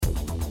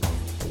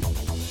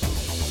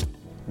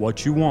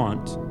what you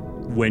want,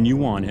 when you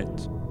want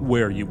it,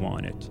 where you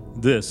want it.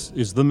 This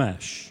is The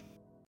Mesh.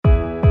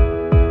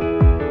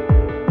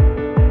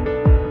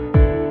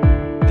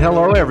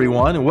 Hello,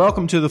 everyone, and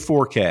welcome to The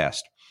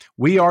Forecast.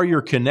 We are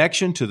your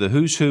connection to the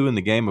who's who in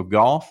the game of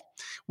golf.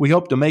 We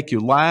hope to make you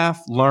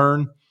laugh,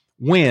 learn,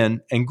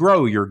 win, and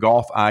grow your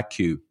golf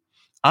IQ.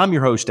 I'm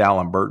your host,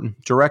 Alan Burton,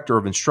 Director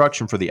of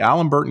Instruction for the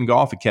Alan Burton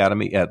Golf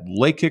Academy at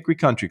Lake Hickory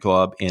Country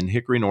Club in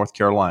Hickory, North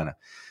Carolina.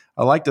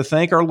 I'd like to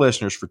thank our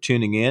listeners for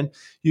tuning in.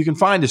 You can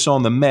find us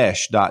on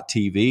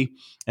themesh.tv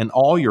and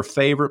all your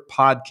favorite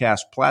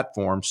podcast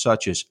platforms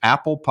such as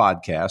Apple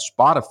Podcasts,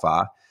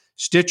 Spotify,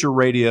 Stitcher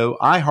Radio,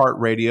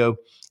 iHeartRadio,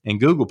 and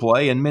Google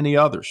Play, and many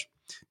others.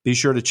 Be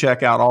sure to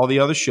check out all the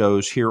other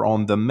shows here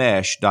on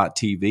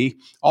themesh.tv,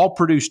 all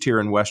produced here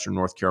in Western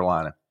North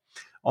Carolina.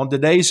 On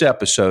today's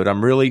episode,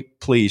 I'm really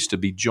pleased to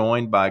be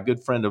joined by a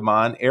good friend of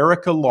mine,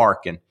 Erika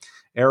Larkin.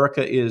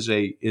 Erika is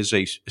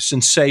a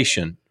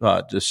sensation,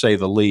 to say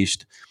the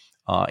least.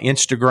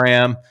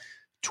 Instagram,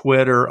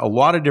 Twitter, a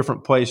lot of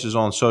different places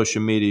on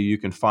social media you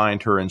can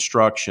find her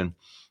instruction.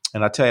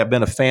 And I tell you, I've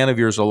been a fan of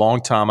yours a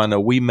long time. I know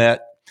we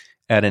met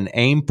at an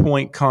Aim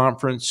Point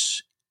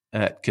conference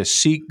at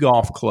Cacique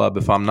Golf Club,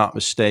 if I'm not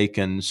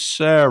mistaken,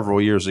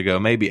 several years ago,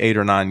 maybe 8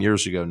 or 9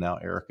 years ago now,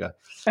 Erika.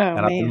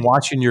 I've been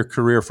watching your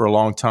career for a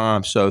long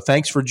time. So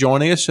thanks for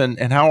joining us.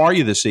 And how are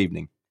you this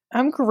evening?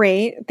 I'm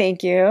great.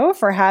 Thank you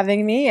for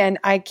having me. And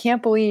I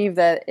can't believe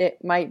that it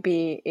might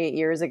be 8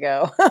 years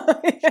ago.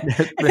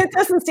 It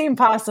doesn't seem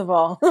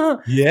possible.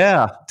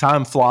 Yeah.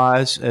 Time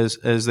flies,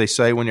 as they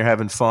say, when you're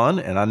having fun.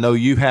 And I know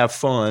you have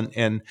fun.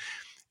 And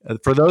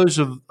for those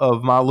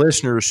of my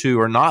listeners who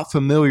are not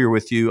familiar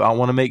with you, I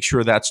want to make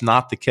sure that's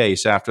not the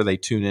case after they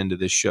tune into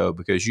this show,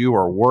 because you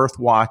are worth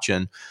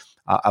watching.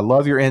 I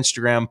love your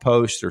Instagram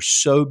posts. They're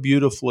so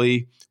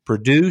beautifully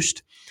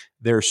produced.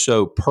 They're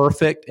so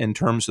perfect in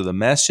terms of the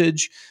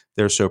message.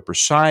 They're so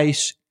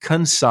precise,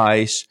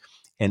 concise,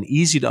 and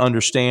easy to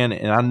understand.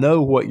 And I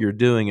know what you're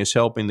doing is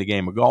helping the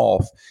game of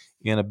golf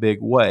in a big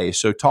way.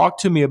 So talk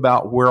to me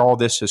about where all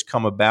this has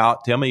come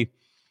about. Tell me,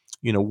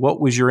 what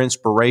was your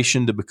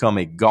inspiration to become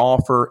a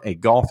golfer, a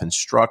golf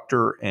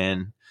instructor,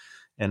 and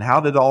how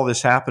did all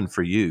this happen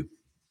for you?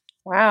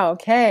 Wow.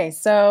 Okay.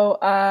 So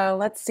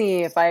let's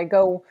see if I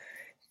go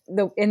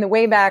in the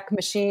Wayback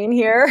Machine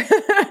here.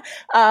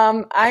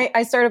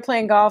 I started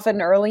playing golf at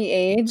an early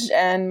age,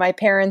 and my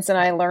parents and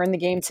I learned the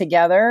game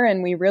together,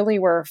 and we really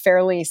were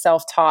fairly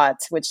self-taught,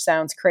 which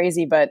sounds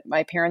crazy, but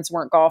my parents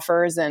weren't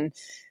golfers, and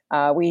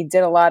we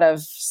did a lot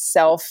of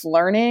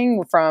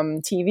self-learning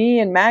from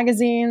TV and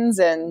magazines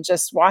and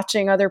just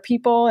watching other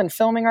people and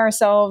filming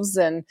ourselves.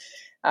 And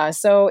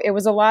so it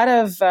was a lot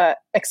of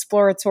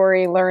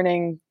exploratory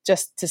learning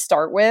just to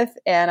start with.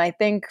 And I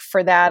think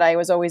for that, I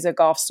was always a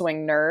golf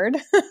swing nerd.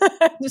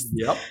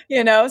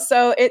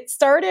 So it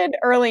started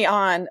early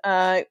on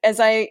as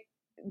I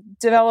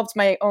developed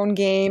my own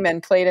game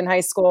and played in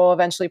high school,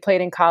 eventually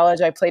played in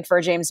college. I played for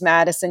James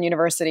Madison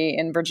University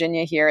in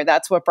Virginia here.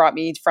 That's what brought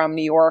me from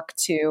New York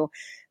to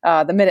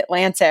the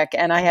Mid-Atlantic.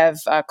 And I have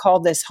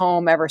called this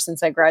home ever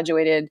since I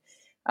graduated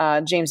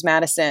James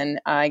Madison.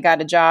 I got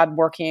a job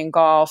working in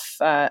golf.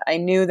 I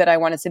knew that I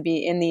wanted to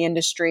be in the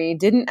industry.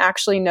 Didn't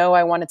actually know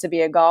I wanted to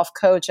be a golf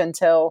coach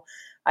until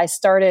I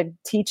started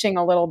teaching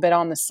a little bit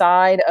on the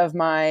side of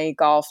my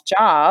golf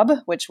job,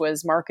 which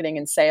was marketing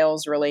and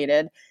sales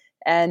related.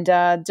 And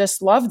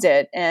just loved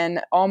it.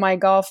 And all my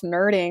golf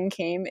nerding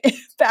came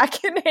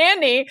back in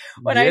handy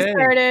when I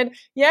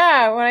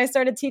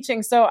started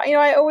teaching. So,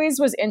 I always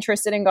was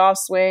interested in golf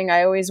swing.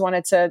 I always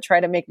wanted to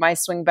try to make my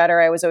swing better.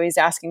 I was always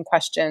asking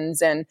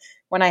questions. And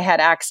when I had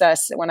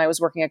access, when I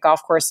was working at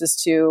golf courses,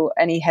 to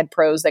any head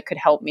pros that could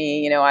help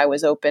me, I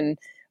was open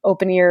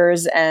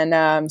ears,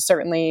 and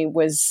certainly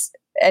was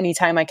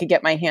anytime I could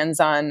get my hands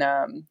on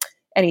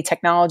any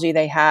technology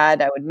they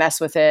had, I would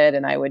mess with it,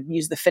 and I would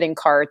use the fitting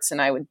carts,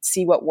 and I would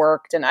see what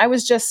worked. And I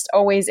was just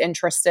always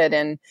interested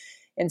in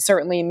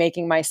certainly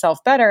making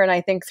myself better. And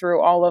I think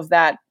through all of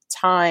that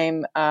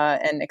time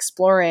and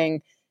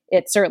exploring,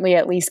 it certainly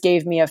at least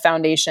gave me a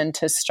foundation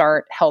to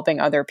start helping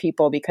other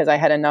people, because I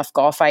had enough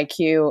golf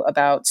IQ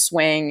about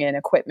swing and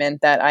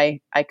equipment that I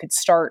could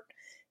start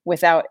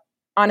without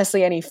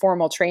honestly any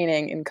formal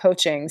training and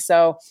coaching.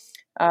 So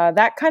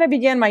that kind of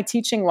began my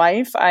teaching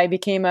life. I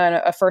became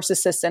a first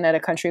assistant at a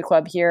country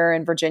club here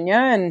in Virginia,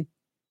 and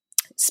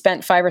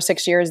spent 5 or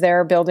 6 years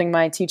there building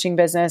my teaching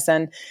business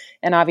and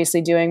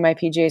obviously doing my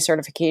PGA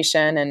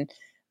certification. And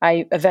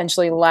I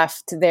eventually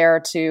left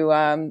there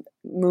to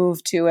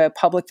move to a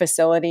public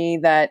facility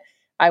that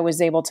I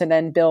was able to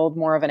then build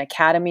more of an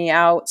academy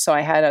out. So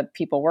I had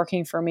people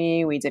working for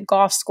me. We did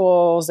golf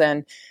schools,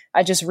 and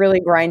I just really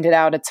grinded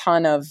out a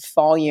ton of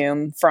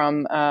volume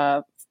from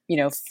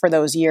for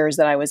those years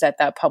that I was at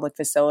that public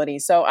facility.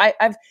 So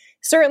I've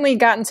certainly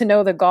gotten to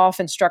know the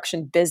golf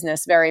instruction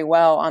business very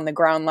well on the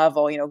ground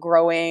level,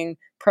 growing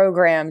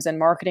programs and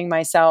marketing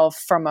myself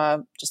from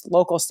a just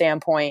local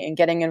standpoint, and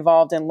getting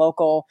involved in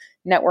local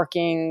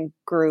networking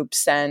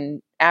groups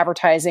and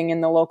advertising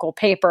in the local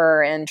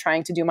paper and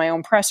trying to do my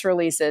own press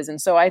releases. And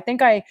so I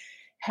think I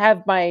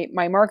have my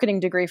marketing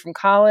degree from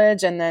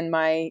college, and then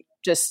my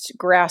just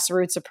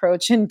grassroots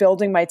approach in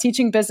building my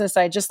teaching business.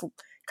 I just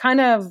kind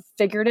of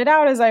figured it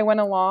out as I went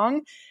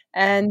along,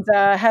 and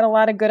had a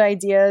lot of good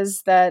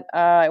ideas that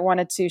I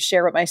wanted to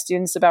share with my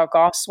students about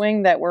golf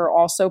swing that were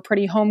also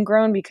pretty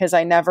homegrown, because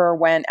I never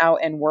went out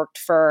and worked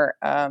for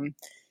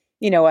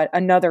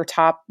another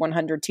top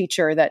 100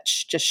 teacher that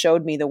just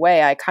showed me the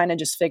way. I kind of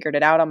just figured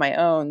it out on my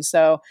own.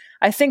 So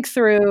I think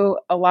through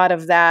a lot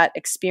of that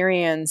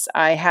experience,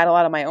 I had a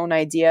lot of my own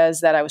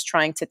ideas that I was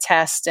trying to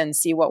test and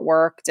see what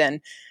worked,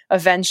 and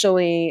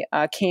eventually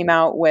came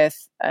up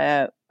with,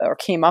 I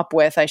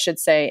should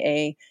say,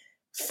 a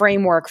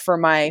framework for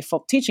my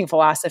teaching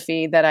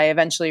philosophy that I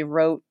eventually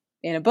wrote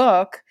in a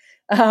book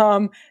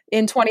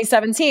in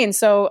 2017.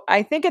 So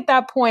I think at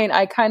that point,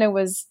 I kind of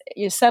was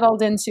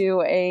settled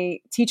into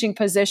a teaching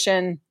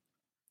position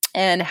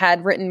and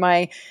had written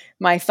my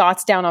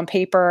thoughts down on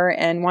paper,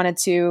 and wanted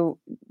to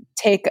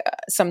take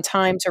some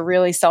time to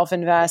really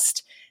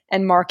self-invest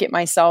and market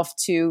myself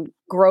to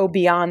grow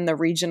beyond the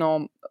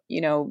regional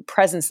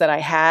presence that I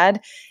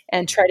had,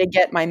 and try to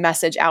get my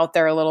message out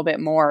there a little bit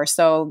more.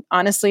 So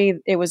honestly,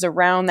 it was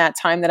around that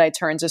time that I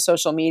turned to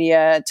social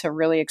media to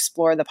really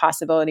explore the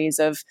possibilities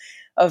of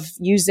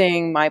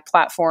using my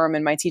platform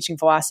and my teaching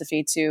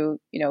philosophy to,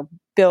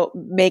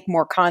 make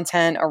more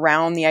content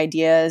around the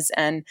ideas,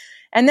 and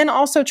then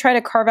also try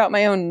to carve out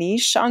my own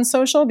niche on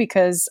social,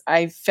 because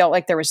I felt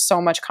like there was so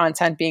much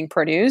content being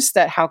produced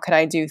that how could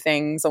I do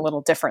things a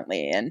little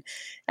differently,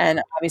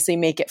 and obviously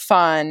make it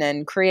fun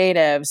and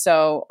creative.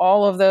 So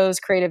all of those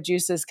creative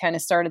juices kind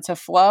of started to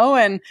flow.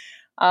 And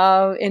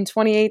in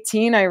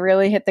 2018, I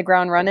really hit the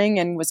ground running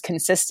and was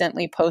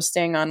consistently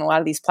posting on a lot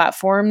of these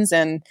platforms,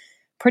 and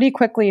pretty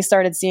quickly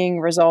started seeing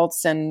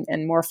results and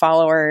more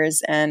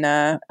followers. And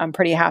I'm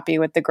pretty happy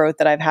with the growth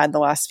that I've had the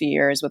last few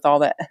years with all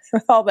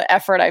the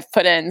effort I've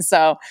put in.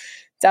 So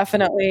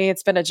definitely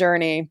it's been a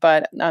journey,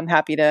 but I'm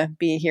happy to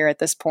be here at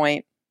this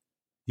point.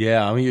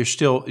 Yeah, I mean, you're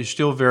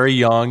still very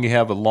young. You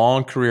have a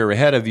long career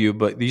ahead of you,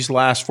 but these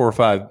last 4 or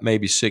 5,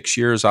 maybe 6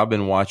 years, I've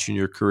been watching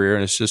your career,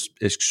 and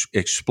it's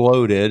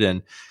exploded.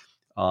 And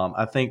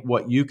I think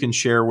what you can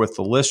share with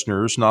the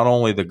listeners, not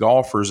only the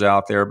golfers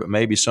out there, but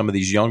maybe some of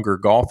these younger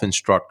golf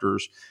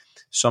instructors,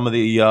 some of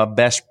the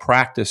best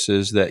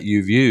practices that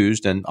you've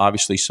used, and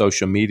obviously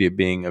social media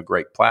being a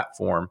great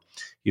platform,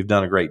 you've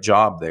done a great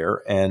job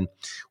there. And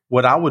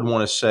what I would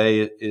want to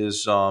say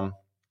is,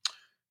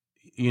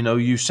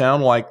 you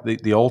sound like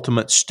the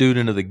ultimate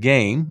student of the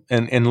game.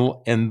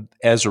 And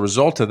as a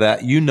result of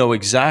that, you know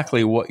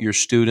exactly what your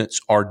students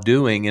are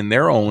doing in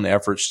their own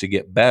efforts to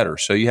get better.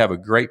 So you have a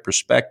great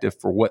perspective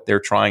for what they're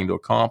trying to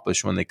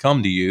accomplish when they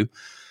come to you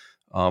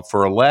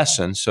for a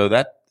lesson. So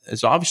that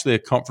is obviously a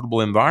comfortable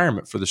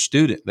environment for the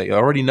student. They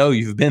already know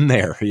you've been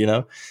there,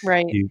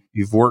 Right.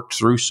 You've worked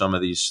through some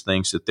of these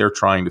things that they're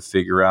trying to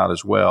figure out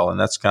as well. And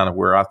that's kind of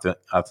where I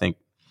think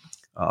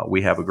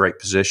we have a great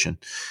position.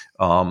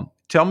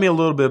 Tell me a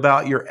little bit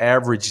about your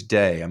average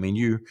day. I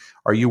mean,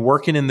 are you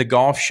working in the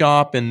golf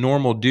shop and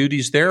normal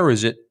duties there, or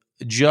is it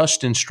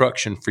just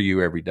instruction for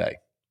you every day?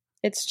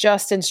 It's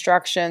just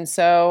instruction.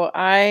 So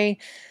I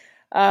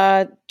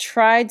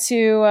try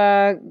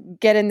to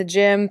get in the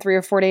gym 3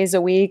 or 4 days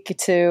a week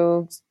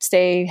to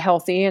stay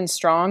healthy and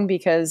strong,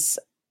 because,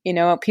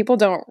 people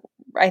don't,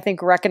 I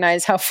think,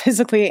 recognize how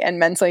physically and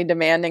mentally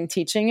demanding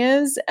teaching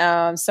is.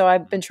 So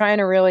I've been trying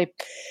to really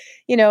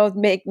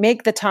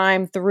make the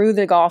time through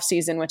the golf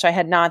season, which I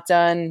had not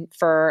done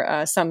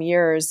for some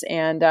years,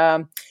 and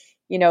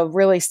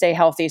really stay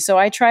healthy. So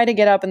I try to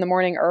get up in the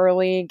morning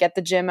early, get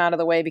the gym out of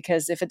the way,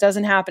 because if it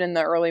doesn't happen in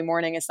the early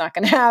morning, it's not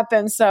going to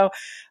happen. So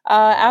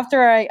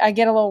after I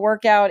get a little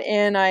workout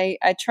in, I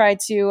try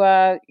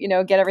to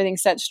get everything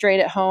set straight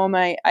at home.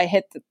 I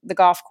hit the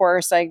golf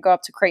course. I go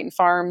up to Creighton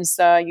Farms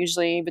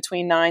usually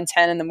between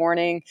 9-10 in the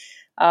morning,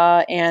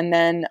 and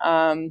then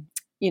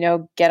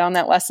get on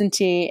that lesson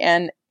tee.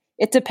 And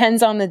it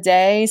depends on the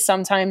day.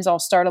 Sometimes I'll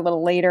start a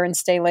little later and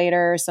stay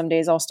later. Some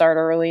days I'll start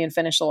early and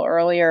finish a little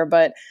earlier.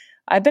 But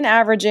I've been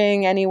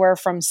averaging anywhere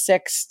from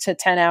 6 to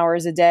 10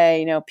 hours a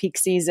day, peak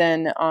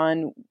season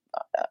on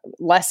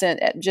lesson,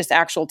 just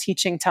actual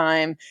teaching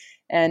time.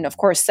 And of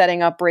course,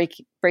 setting up,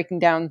 breaking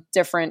down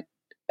different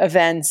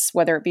events,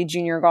 whether it be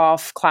junior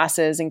golf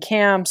classes and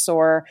camps,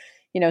 or,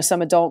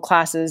 some adult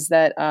classes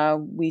that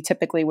we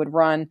typically would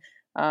run.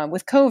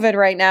 With COVID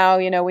right now,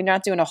 we're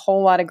not doing a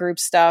whole lot of group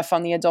stuff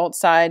on the adult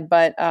side,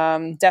 but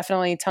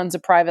definitely tons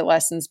of private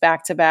lessons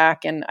back to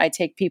back. And I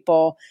take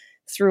people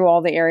through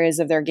all the areas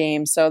of their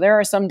game. So there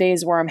are some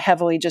days where I'm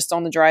heavily just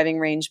on the driving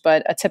range,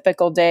 but a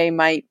typical day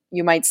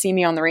you might see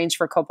me on the range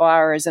for a couple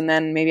hours, and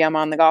then maybe I'm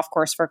on the golf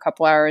course for a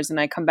couple hours, and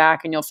I come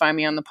back and you'll find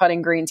me on the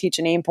putting green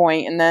teaching aim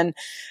point. And then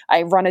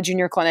I run a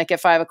junior clinic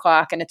at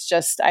 5:00, and it's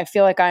just, I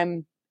feel like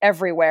I'm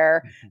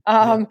everywhere.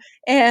 And,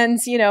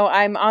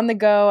 I'm on the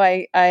go.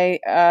 I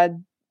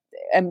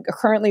am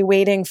currently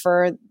waiting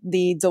for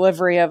the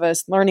delivery of a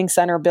learning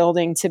center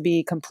building to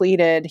be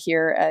completed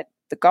here at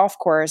the golf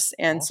course.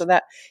 And Awesome. so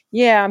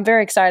I'm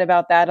very excited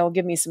about that. It'll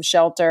give me some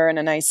shelter and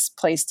a nice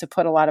place to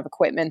put a lot of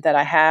equipment that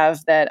I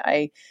have that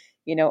I,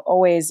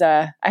 always,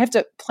 I have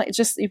to play,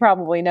 just, you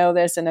probably know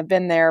this and have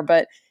been there,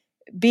 but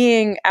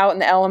being out in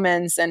the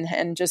elements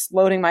and just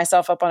loading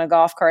myself up on a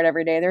golf cart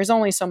every day, there's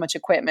only so much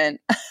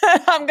equipment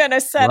I'm going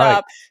to set Right.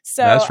 up.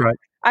 So That's right.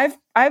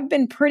 I've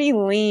been pretty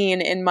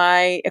lean in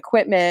my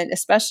equipment,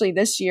 especially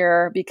this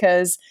year,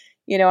 because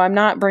I'm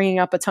not bringing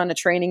up a ton of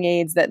training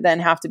aids that then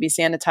have to be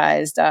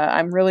sanitized.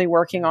 I'm really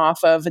working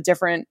off of a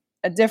different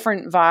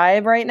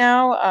vibe right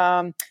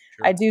now.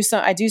 Sure.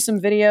 I do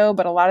some video,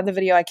 but a lot of the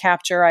video I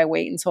capture, I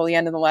wait until the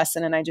end of the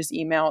lesson and I just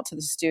email it to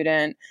the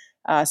student.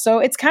 So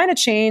it's kind of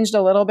changed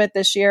a little bit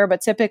this year,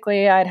 but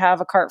typically I'd have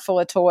a cart full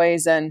of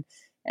toys and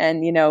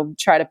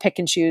try to pick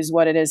and choose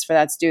what it is for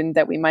that student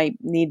that we might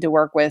need to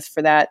work with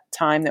for that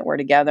time that we're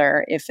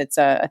together, if it's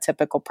a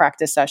typical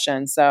practice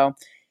session. So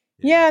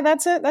yeah,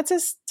 that's a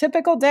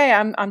typical day.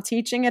 I'm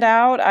teaching it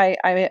out.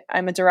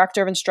 I'm a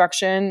director of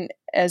instruction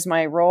as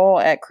my role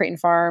at Creighton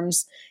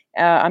Farms.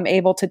 I'm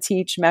able to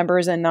teach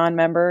members and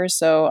non-members.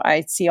 So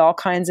I see all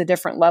kinds of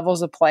different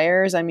levels of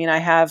players. I mean, I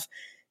have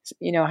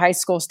high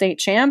school state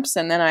champs,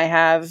 and then I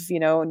have,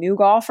 new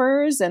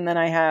golfers, and then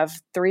I have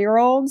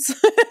 3-year-olds.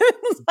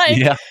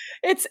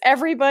 It's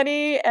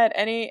everybody at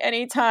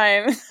any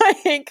time.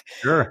 Like,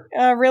 Sure.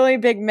 a really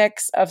big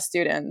mix of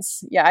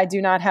students. Yeah, I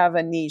do not have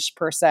a niche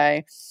per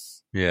se.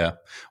 Yeah.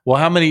 Well,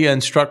 how many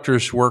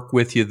instructors work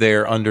with you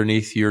there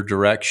underneath your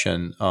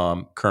direction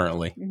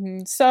currently? Mm-hmm.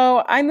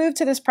 So I moved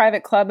to this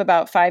private club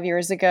about 5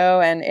 years ago,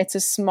 and it's a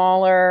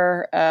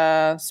smaller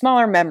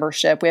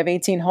membership. We have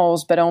 18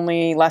 holes, but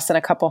only less than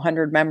a couple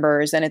hundred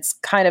members, and it's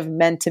kind of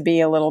meant to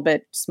be a little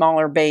bit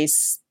smaller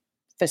base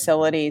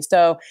facility.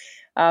 So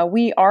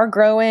we are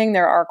growing.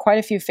 There are quite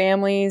a few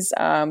families.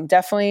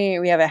 Definitely,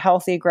 we have a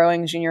healthy,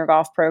 growing junior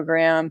golf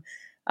program.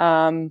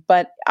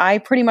 But I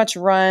pretty much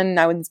run,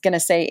 I was going to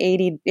say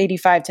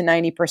 85 to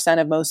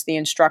 90% of most of the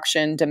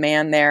instruction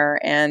demand there.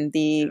 And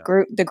the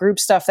group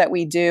stuff that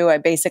we do, I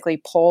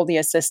basically pull the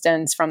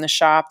assistants from the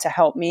shop to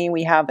help me.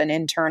 We have an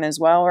intern as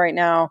well right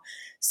now.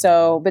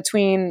 So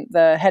between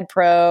the head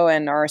pro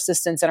and our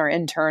assistants and our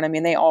intern, I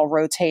mean, they all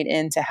rotate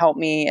in to help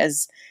me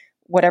as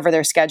whatever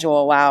their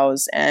schedule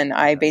allows. And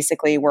I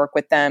basically work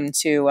with them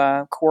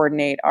to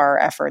coordinate our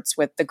efforts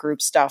with the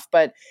group stuff.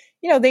 But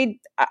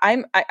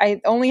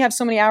I only have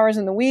so many hours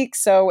in the week.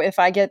 So if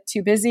I get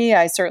too busy,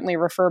 I certainly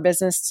refer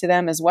business to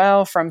them as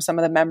well from some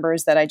of the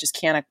members that I just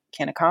can't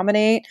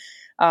accommodate.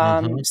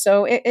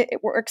 So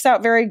it works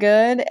out very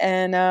good.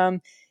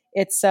 And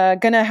it's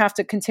going to have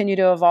to continue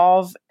to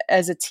evolve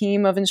as a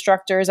team of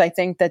instructors. I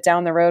think that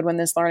down the road, when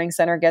this learning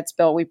center gets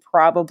built, we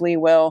probably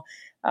will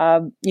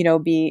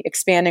be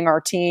expanding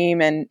our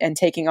team and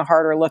taking a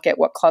harder look at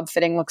what club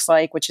fitting looks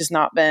like, which has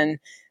not been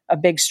a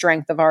big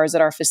strength of ours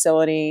at our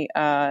facility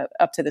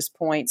up to this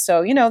point.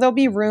 So, there'll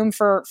be room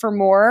for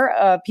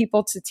more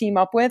people to team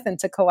up with and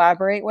to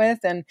collaborate with.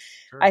 And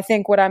I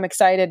think what I'm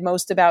excited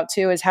most about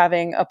too is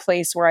having a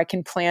place where I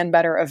can plan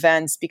better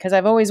events, because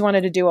I've always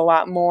wanted to do a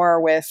lot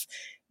more with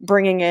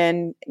bringing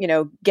in,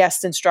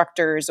 guest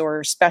instructors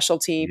or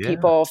specialty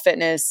people,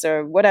 fitness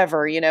or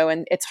whatever,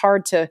 and it's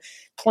hard to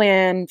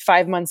plan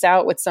 5 months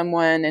out with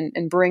someone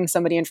and bring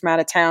somebody in from out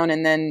of town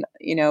and then,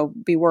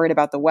 be worried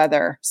about the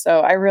weather. So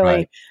I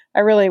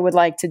really would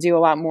like to do a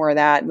lot more of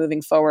that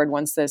moving forward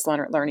once this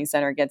learning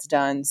center gets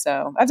done.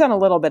 So I've done a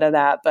little bit of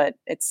that, but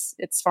it's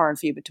far and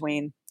few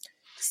between.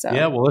 So.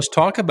 Yeah, well, let's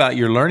talk about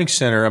your learning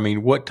center. I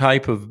mean, what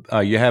type of,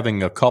 you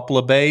having a couple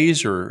of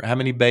bays, or how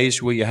many bays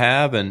will you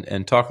have?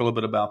 And talk a little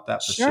bit about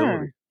that facility.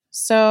 Sure.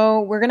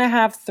 So we're going to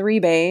have 3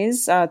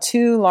 bays,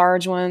 2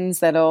 large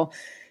ones that'll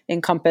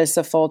encompass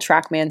a full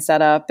TrackMan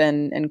setup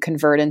and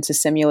convert into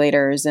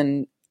simulators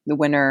in the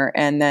winter.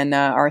 And then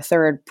our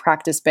 3rd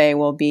practice bay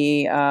will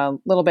be a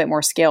little bit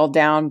more scaled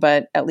down,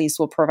 but at least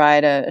will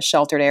provide a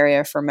sheltered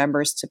area for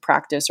members to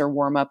practice or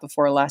warm up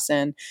before a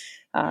lesson.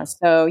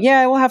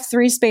 We'll have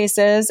 3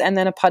 spaces and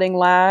then a putting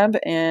lab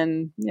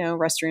and,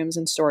 restrooms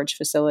and storage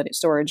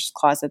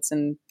closets,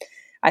 and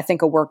I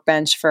think a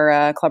workbench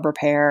for club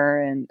repair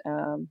and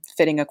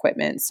fitting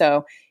equipment.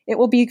 So it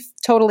will be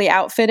totally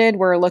outfitted.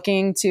 We're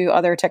looking to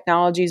other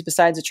technologies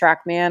besides a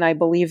TrackMan. I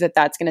believe that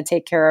that's going to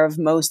take care of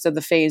most of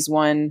the phase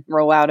 1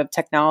 rollout of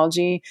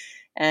technology.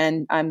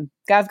 And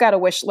I've got a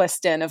wish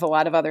list in of a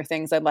lot of other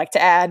things I'd like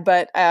to add,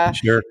 but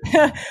Sure.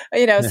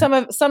 some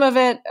of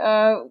it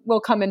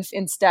will come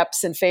in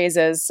steps and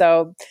phases.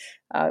 So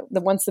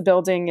once the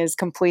building is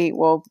complete,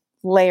 we'll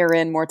layer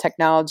in more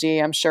technology,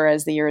 I'm sure,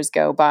 as the years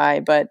go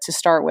by. But to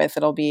start with,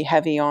 it'll be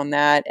heavy on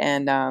that,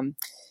 and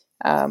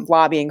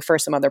lobbying for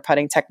some other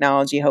putting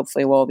technology.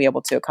 Hopefully, we'll be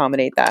able to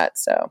accommodate that.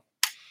 So.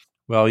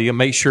 Well, you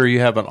make sure you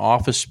have an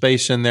office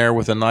space in there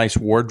with a nice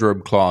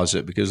wardrobe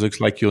closet, because it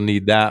looks like you'll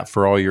need that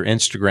for all your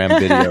Instagram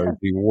videos.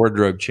 The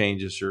wardrobe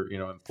changes are,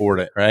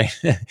 important, right?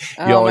 You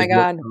Oh always my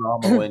God. look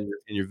phenomenal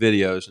in your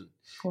videos. And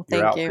Well,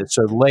 your thank you. outfit.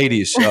 So,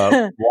 ladies,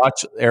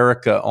 watch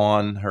Erika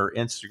on her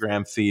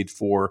Instagram feed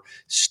for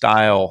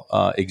style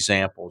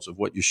examples of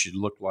what you should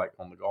look like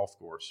on the golf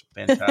course.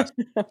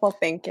 Fantastic. Well,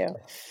 thank you.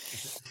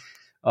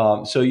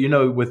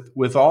 So,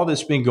 with all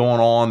this been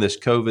going on, this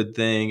COVID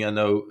thing, I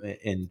know,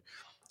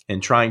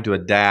 and trying to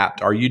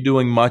adapt, are you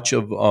doing much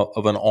of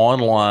an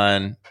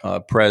online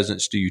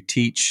presence? Do you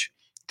teach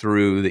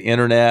through the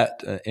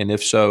internet? And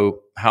if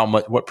so,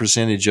 what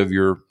percentage of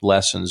your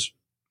lessons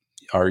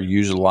are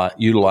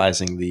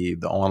utilizing the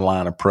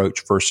online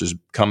approach versus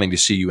coming to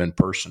see you in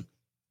person?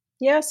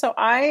 Yeah, so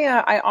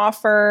I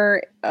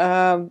offer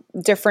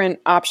different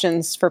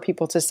options for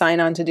people to sign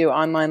on to do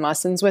online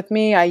lessons with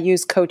me. I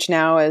use Coach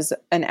Now as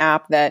an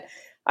app that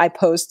I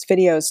post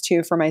videos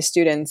to for my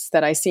students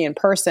that I see in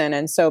person.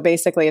 And so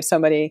basically, if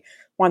somebody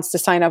wants to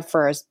sign up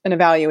for an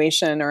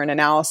evaluation or an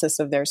analysis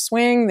of their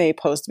swing, they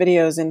post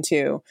videos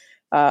into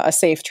a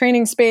safe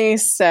training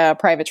space,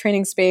 private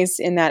training space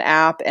in that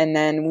app, and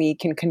then we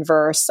can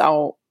converse.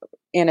 I'll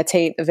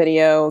annotate the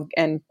video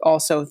and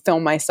also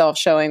film myself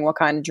showing what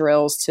kind of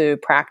drills to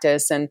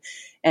practice and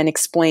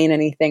explain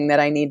anything that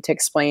I need to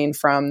explain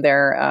from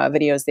their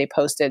videos they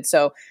posted.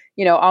 So,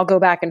 I'll go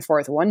back and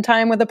forth one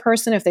time with a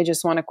person if they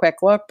just want a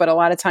quick look, but a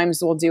lot of times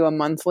we'll do a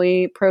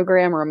monthly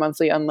program or a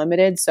monthly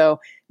unlimited. So,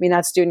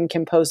 that student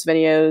can post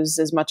videos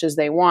as much as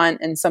they want,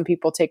 and some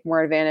people take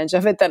more advantage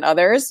of it than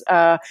others.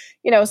 So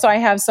I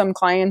have some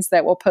clients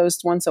that will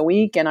post once a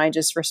week and I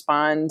just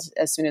respond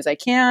as soon as I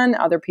can.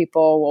 Other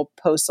people will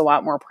post a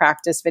lot more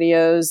practice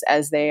videos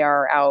as they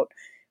are out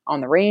on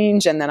the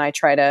range. And then I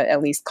try to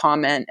at least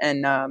comment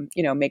and,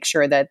 make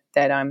sure that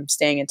I'm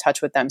staying in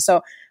touch with them.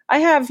 So I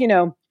have,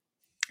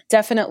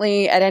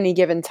 definitely at any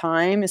given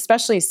time,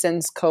 especially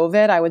since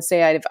COVID, I would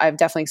say I've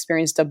definitely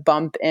experienced a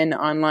bump in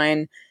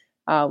online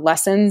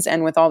lessons.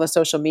 And with all the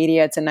social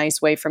media, it's a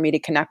nice way for me to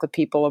connect with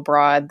people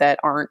abroad that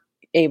aren't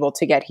able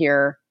to get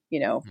here,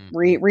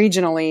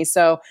 regionally.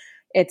 So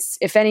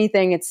if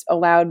anything, it's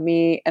allowed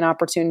me an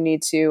opportunity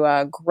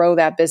to grow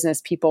that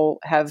business. People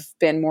have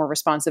been more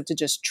responsive to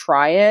just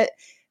try it.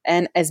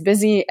 And as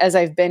busy as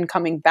I've been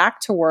coming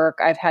back to work,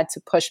 I've had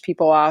to push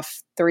people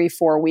off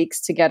 3-4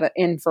 weeks to get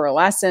in for a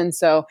lesson.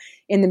 So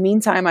in the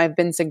meantime, I've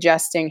been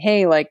suggesting,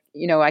 hey,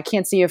 I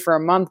can't see you for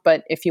a month,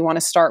 but if you want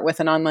to start with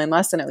an online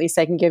lesson, at least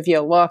I can give you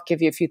a look,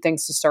 give you a few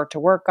things to start to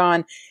work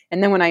on.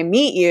 And then when I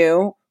meet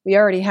you, we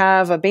already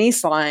have a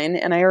baseline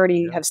and I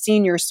already have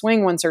seen your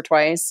swing once or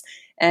twice.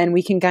 And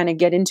we can kind of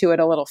get into it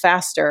a little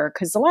faster.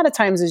 Because a lot of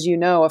times, as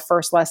a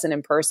first lesson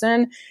in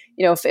person,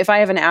 if I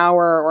have an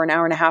hour or an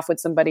hour and a half with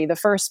somebody, the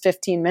first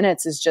 15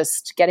 minutes is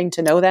just getting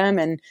to know them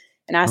and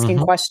asking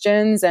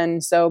questions.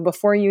 And so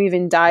before you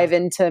even dive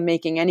into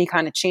making any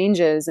kind of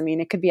changes,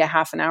 it could be a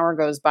half an hour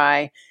goes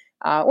by,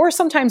 or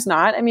sometimes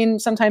not.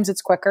 Sometimes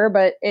it's quicker,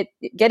 but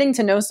getting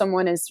to know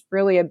someone is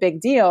really a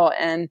big deal.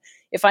 And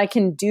if I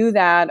can do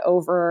that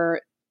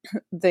over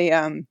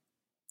the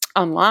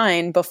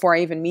online before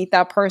I even meet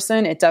that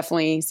person, it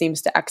definitely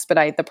seems to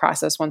expedite the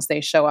process. Once they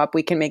show up,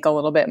 we can make a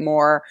little bit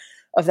more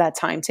of that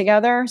time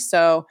together.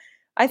 So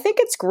I think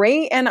it's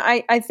great. And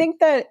I think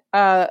that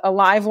a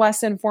live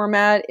lesson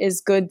format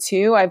is good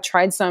too. I've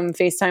tried some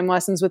FaceTime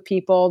lessons with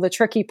people. The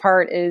tricky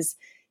part is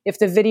if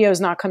the video is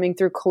not coming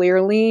through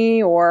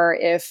clearly, or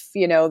if,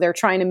 they're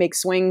trying to make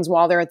swings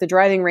while they're at the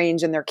driving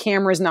range and their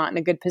camera's not in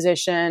a good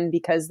position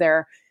because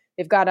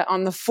they've got it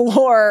on the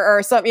floor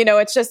or something.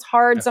 It's just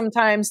hard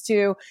sometimes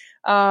to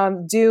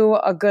do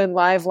a good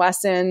live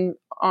lesson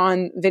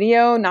on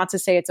video. Not to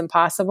say it's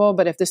impossible,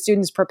 but if the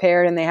student's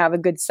prepared and they have a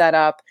good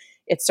setup,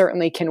 it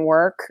certainly can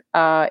work.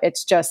 I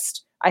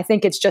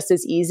think it's just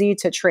as easy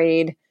to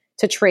trade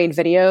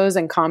videos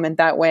and comment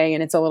that way.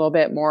 And it's a little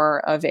bit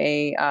more of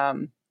a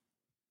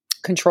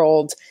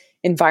controlled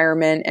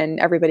environment, and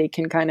everybody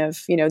can kind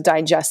of,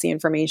 digest the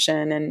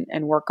information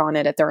and work on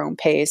it at their own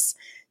pace.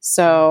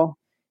 So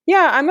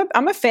yeah,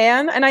 I'm a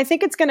fan, and I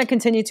think it's going to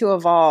continue to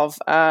evolve.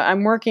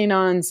 I'm working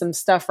on some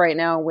stuff right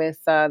now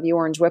with the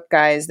Orange Whip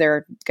guys.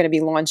 They're going to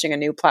be launching a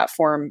new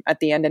platform at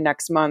the end of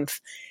next month,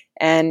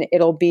 and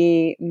it'll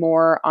be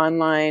more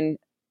online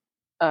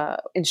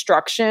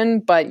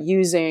instruction, but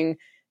using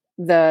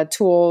the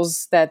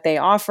tools that they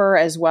offer,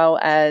 as well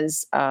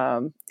as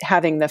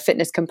having the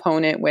fitness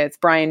component with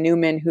Brian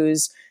Newman,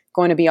 who's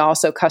going to be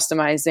also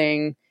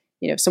customizing,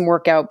 some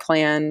workout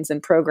plans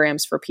and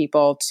programs for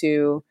people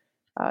to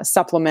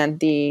supplement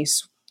the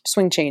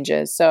swing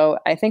changes. So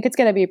I think it's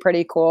going to be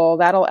pretty cool.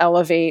 That'll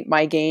elevate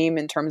my game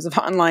in terms of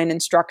online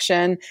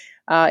instruction.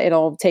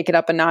 It'll take it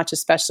up a notch,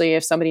 especially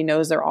if somebody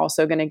knows they're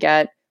also going to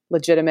get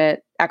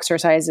legitimate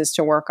exercises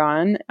to work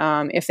on.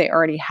 If they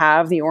already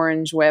have the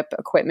Orange Whip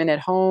equipment at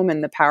home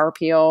and the power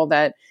peel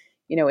that,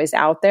 is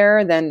out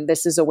there, then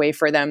this is a way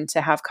for them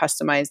to have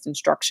customized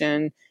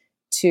instruction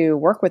to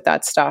work with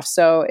that stuff.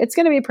 So it's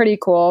going to be pretty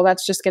cool.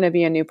 That's just going to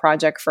be a new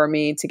project for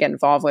me to get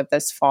involved with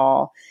this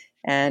fall.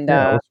 And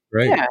that's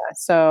great.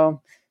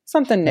 So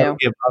something new.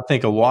 I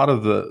think a lot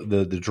of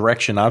the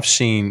direction I've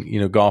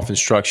seen, golf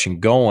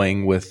instruction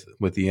going with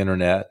the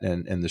internet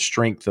and the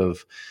strength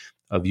of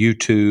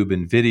YouTube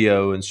and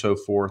video and so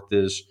forth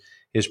is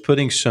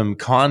putting some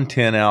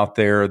content out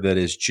there that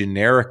is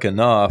generic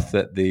enough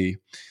that the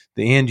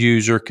end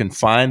user can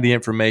find the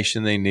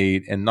information they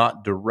need and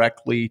not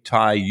directly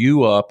tie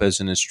you up as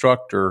an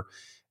instructor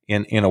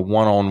in a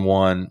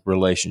one-on-one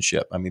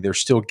relationship. I mean, they're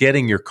still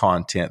getting your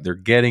content. They're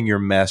getting your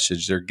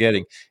message.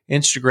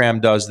 Instagram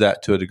does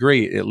that to a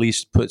degree. It at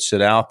least puts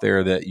it out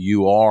there that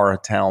you are a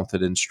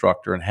talented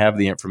instructor and have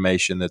the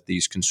information that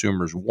these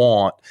consumers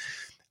want.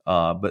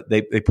 But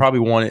they probably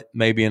want it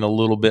maybe in a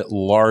little bit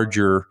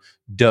larger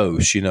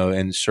dose,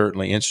 and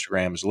certainly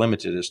Instagram is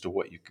limited as to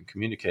what you can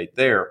communicate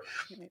there.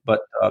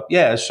 But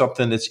it's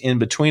something that's in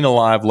between a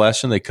live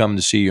lesson. They come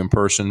to see you in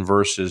person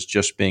versus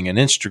just being an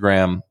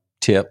Instagram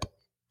tip.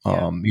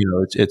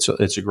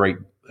 It's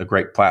a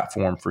great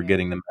platform for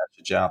getting the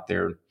message out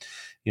there.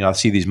 I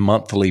see these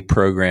monthly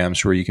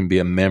programs where you can be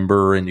a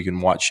member and you can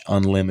watch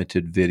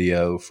unlimited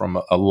video from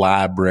a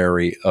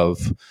library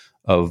of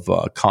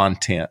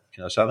content.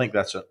 So I think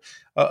that's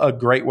a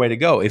great way to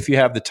go if you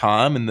have the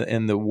time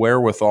and the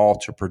wherewithal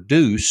to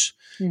produce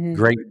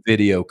great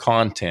video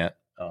content.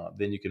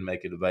 Then you can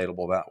make it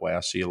available that way. I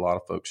see a lot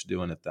of folks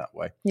doing it that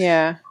way.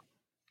 Yeah.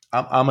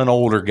 I'm an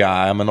older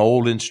guy. I'm an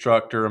old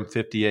instructor. I'm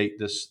 58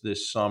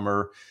 this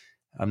summer.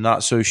 I'm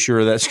not so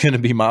sure that's going to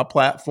be my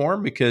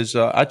platform because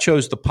I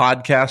chose the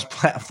podcast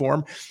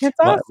platform. That's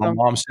awesome. My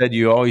mom said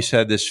you always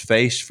had this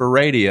face for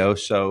radio,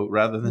 so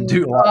rather than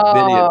do a lot of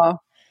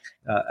video,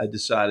 I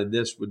decided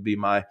this would be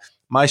my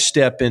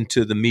step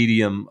into the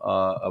medium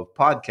of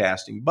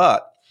podcasting.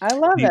 But I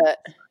love it.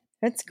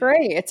 It's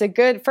great.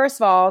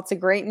 First of all, it's a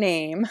great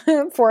name,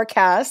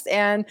 Forecast,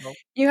 and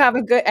you have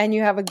a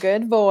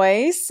good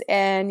voice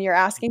and you're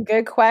asking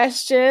good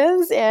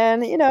questions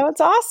and,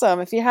 it's awesome.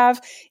 If you have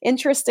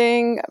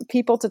interesting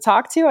people to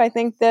talk to, I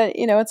think that,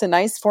 it's a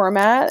nice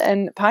format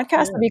and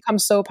podcasts have become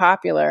so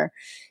popular.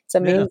 It's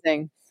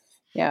amazing.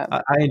 Yeah.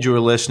 I enjoy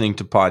listening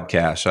to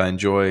podcasts. I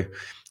enjoy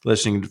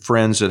listening to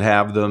friends that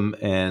have them,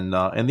 and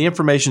the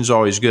information is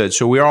always good.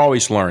 So we're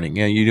always learning.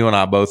 You and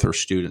I both are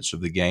students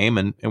of the game,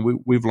 and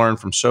we've learned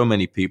from so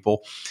many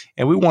people,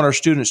 and we want our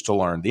students to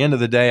learn. At the end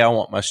of the day, I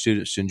want my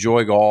students to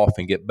enjoy golf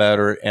and get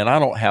better, and I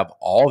don't have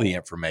all the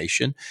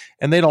information,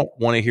 and they don't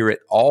want to hear it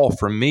all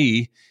from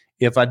me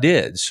if I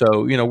did.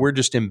 So, we're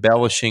just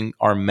embellishing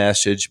our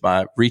message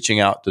by reaching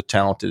out to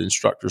talented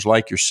instructors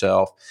like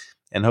yourself,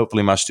 and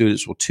hopefully my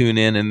students will tune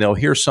in and they'll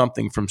hear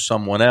something from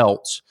someone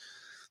else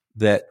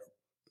that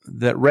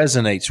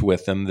resonates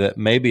with them that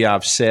maybe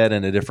I've said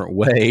in a different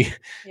way,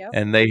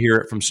 and they hear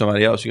it from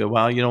somebody else. You go,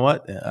 well, you know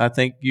what? I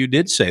think you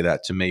did say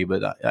that to me,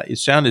 but it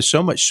sounded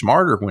so much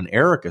smarter when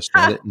Erika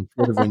said it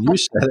instead of when you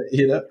said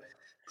it,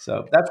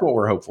 So that's what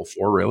we're hopeful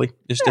for, really,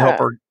 is to help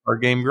our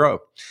game grow.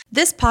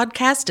 This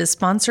podcast is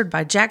sponsored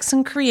by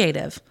Jackson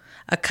Creative,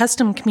 a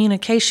custom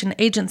communication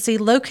agency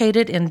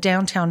located in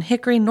downtown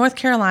Hickory, North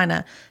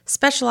Carolina,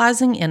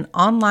 specializing in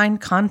online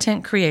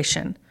content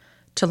creation.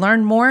 To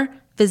learn more,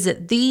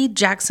 visit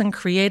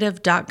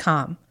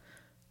thejacksoncreative.com.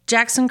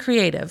 Jackson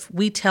Creative,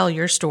 we tell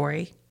your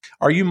story.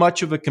 Are you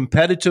much of a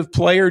competitive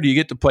player? Do you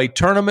get to play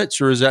tournaments,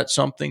 or is that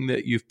something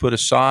that you've put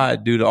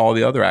aside due to all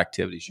the other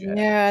activities you have?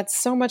 Yeah, it's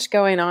so much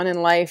going on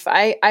in life.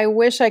 I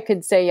wish I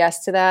could say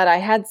yes to that. I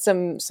had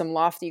some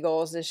lofty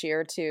goals this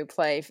year to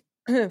play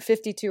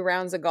 52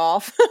 rounds of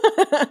golf.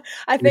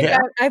 I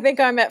think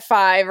I'm at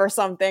 5 or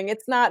something.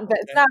 It's not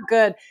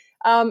good.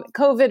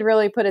 COVID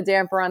really put a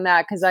damper on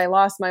that because I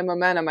lost my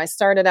momentum. I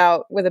started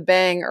out with a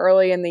bang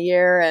early in the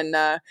year, and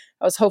I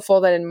was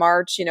hopeful that in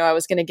March, I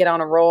was going to get on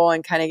a roll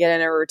and kind of get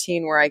in a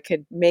routine where I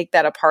could make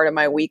that a part of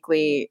my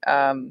weekly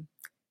plan.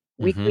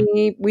 I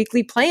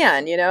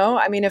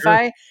mean, if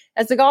I,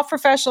 as a golf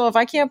professional, if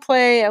I can't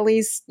play at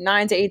least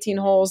 9 to 18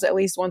 holes at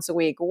least once a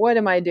week, what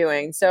am I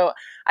doing? So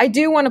I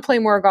do want to play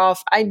more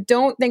golf. I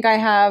don't think I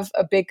have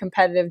a big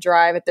competitive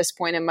drive at this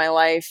point in my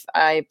life.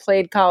 I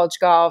played college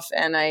golf,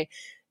 and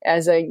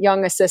as a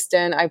young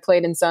assistant, I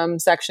played in some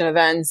section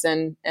events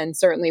and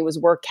certainly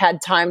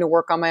had time to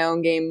work on my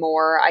own game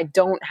more. I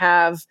don't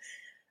have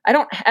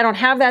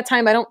that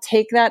time. I don't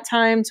take that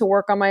time to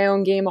work on my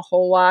own game a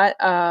whole lot.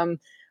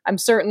 I'm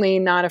certainly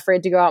not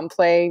afraid to go out and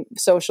play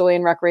socially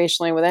and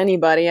recreationally with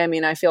anybody. I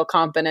mean, I feel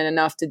competent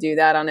enough to do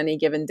that on any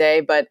given day,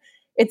 but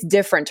it's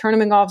different.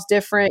 Tournament golf's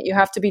different. You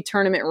have to be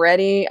tournament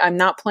ready. I'm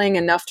not playing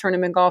enough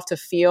tournament golf to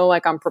feel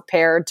like I'm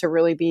prepared to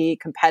really be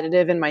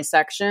competitive in my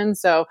section.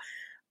 So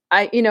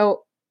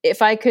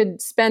if I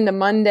could spend a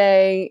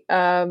Monday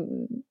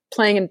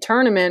playing in a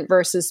tournament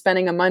versus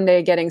spending a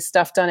Monday getting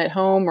stuff done at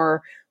home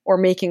or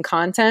making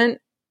content,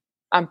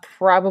 I'm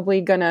probably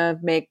going to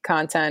make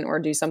content or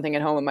do something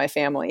at home with my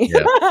family.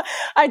 Yeah.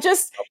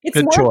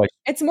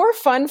 It's more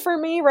fun for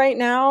me right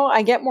now.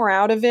 I get more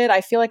out of it.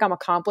 I feel like I'm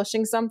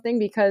accomplishing something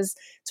because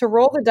to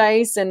roll the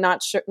dice and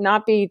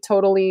not be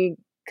totally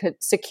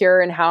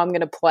secure in how I'm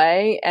going to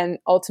play and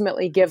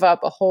ultimately give up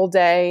a whole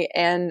day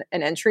and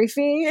an entry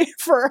fee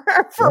for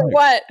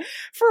what?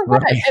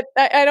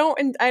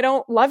 I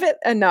don't love it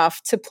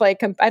enough to play.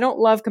 I don't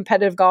love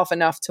competitive golf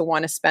enough to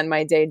want to spend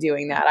my day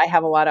doing that. I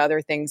have a lot of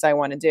other things I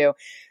want to do.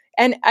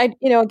 And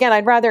again,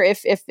 I'd rather,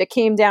 if it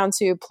came down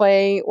to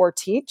play or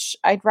teach,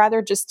 I'd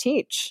rather just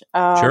teach.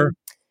 Sure.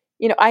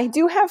 I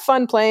do have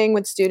fun playing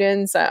with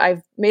students.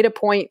 I've made a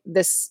point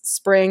this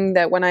spring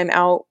that when I'm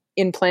out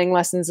in playing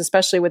lessons,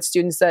 especially with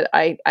students that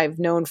I've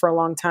known for a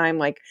long time,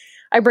 like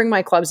I bring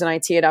my clubs and I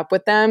tee it up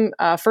with them.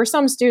 For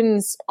some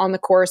students on the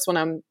course, when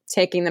I'm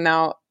taking them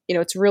out,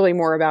 it's really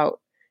more about,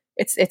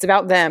 it's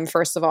about them,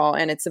 first of all,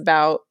 and it's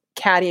about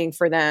caddying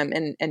for them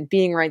and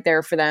being right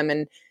there for them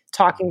and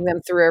talking them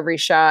through every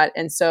shot.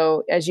 And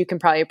so, as you can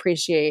probably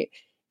appreciate,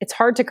 it's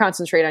hard to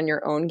concentrate on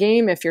your own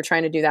game if you're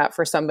trying to do that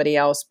for somebody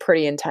else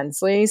pretty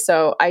intensely.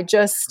 So I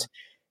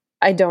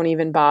don't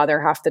even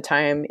bother half the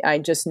time. I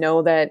just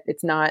know that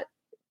it's not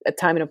a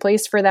time and a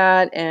place for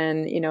that.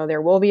 And,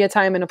 there will be a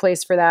time and a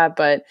place for that,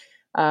 but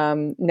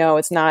no,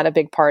 it's not a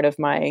big part of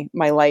my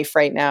life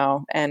right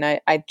now. And I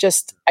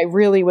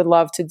really would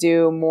love to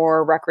do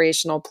more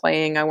recreational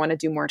playing. I want to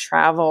do more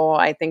travel.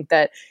 I think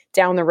that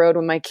down the road,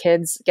 when my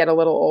kids get a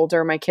little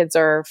older, my kids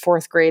are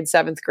 4th grade,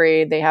 7th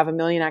grade, they have a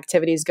million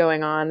activities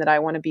going on that I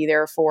want to be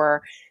there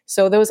for.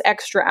 So those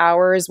extra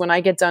hours, when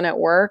I get done at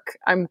work,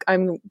 I'm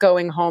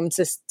going home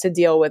to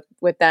deal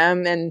with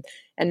them and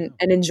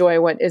enjoy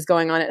what is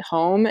going on at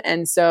home.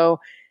 And so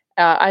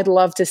I'd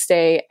love to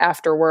stay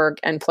after work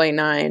and play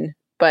 9,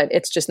 but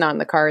it's just not in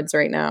the cards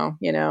right now,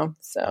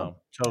 so. Oh,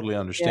 totally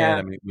understand.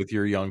 I mean, with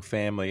your young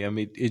family, I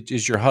mean,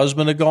 is your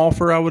husband a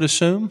golfer, I would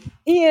assume?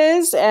 He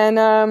is.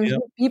 And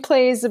he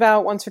plays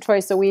about once or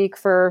twice a week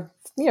for,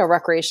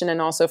 recreation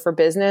and also for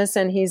business.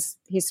 And he's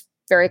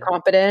very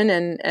competent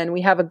and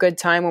we have a good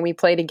time when we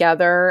play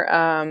together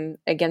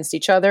against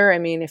each other. I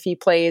mean, if he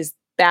plays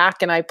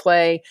back and I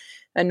play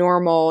a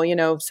normal,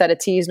 set of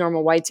tees,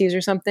 normal white tees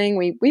or something,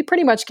 we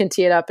pretty much can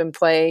tee it up and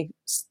play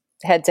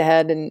head to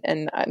head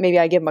and maybe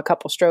I give him a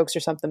couple strokes or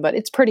something, but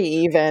it's pretty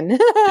even.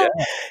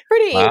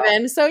 Pretty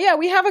even. So yeah,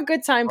 we have a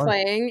good time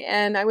playing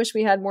and I wish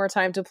we had more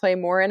time to play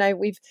more. And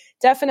we've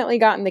definitely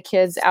gotten the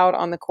kids out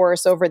on the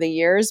course over the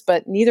years,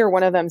 but neither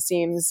one of them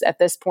seems at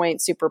this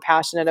point super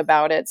passionate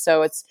about it.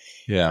 So it's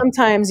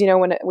sometimes,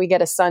 when we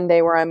get a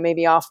Sunday where I'm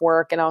maybe off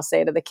work and I'll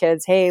say to the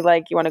kids, hey,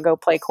 like you want to go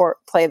play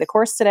the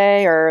course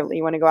today, or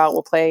you want to go out,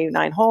 we'll play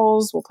 9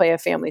 holes, we'll play a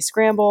family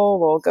scramble,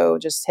 we'll go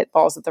just hit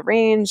balls at the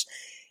range.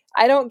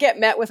 I don't get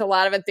met with a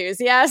lot of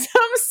enthusiasm.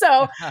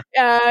 So,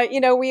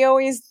 we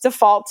always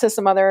default to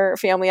some other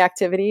family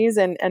activities.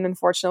 And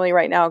unfortunately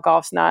right now,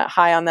 golf's not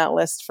high on that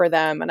list for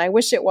them. And I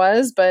wish it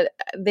was, but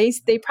they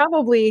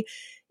probably,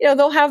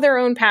 they'll have their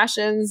own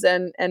passions.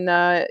 And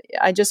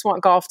I just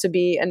want golf to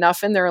be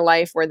enough in their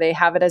life where they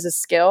have it as a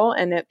skill.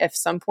 And at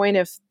some point,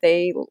 if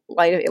it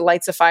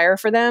lights a fire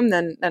for them,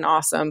 then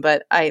awesome.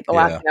 But the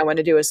last thing I want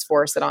to do is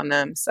force it on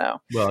them. So,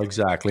 well,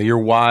 exactly. You're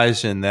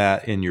wise in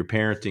that, in your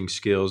parenting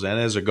skills and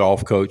as a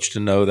golf coach, to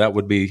know that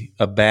would be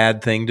a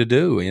bad thing to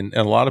do. And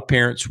a lot of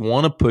parents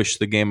want to push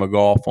the game of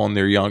golf on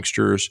their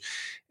youngsters,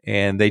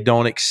 and they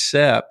don't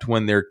accept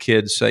when their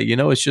kids say,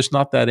 it's just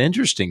not that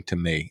interesting to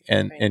me.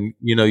 And,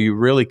 you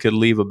really could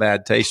leave a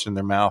bad taste in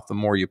their mouth the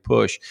more you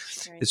push.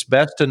 Right. It's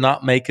best to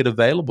not make it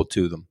available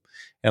to them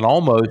and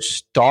almost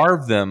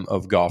starve them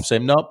of golf. Say,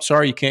 nope,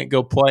 sorry, you can't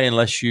go play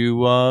unless you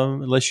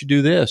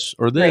do this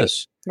or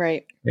this.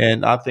 Right.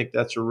 And I think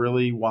that's a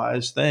really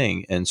wise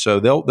thing. And so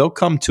they'll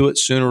come to it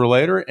sooner or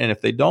later. And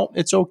if they don't,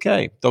 it's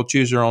okay. They'll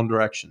choose their own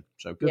direction.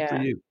 So good for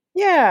you.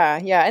 Yeah.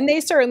 And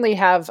they certainly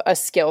have a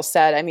skill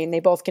set. I mean,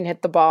 they both can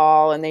hit the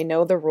ball and they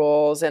know the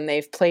rules and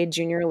they've played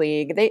junior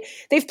league.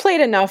 They've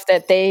played enough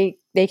that they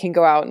can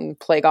go out and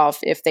play golf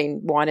if they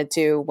wanted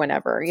to,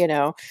 whenever,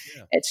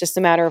 It's just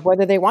a matter of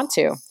whether they want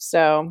to.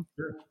 So,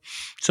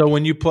 So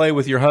when you play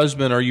with your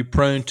husband, are you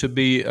prone to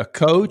be a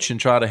coach and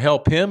try to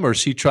help him, or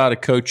does he try to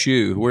coach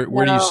you? Where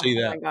do you see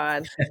that? Oh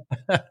my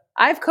God.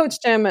 I've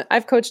coached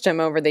him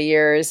over the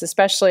years,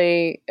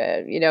 especially,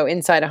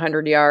 inside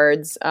 100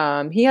 yards.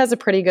 He has a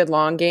pretty good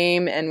long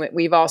game, and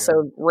we've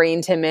also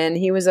reined him in.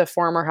 He was a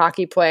former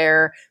hockey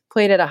player,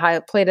 played at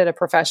a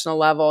professional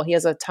level. He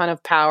has a ton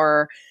of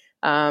power.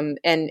 And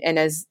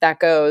as that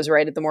goes,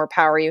 right, the more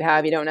power you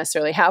have, you don't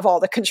necessarily have all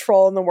the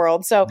control in the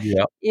world. So,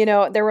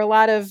 there were a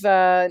lot of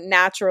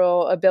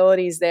natural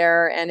abilities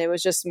there, and it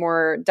was just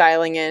more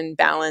dialing in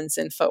balance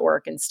and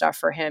footwork and stuff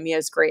for him. He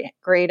has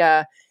great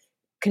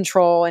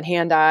control and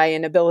hand-eye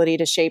and ability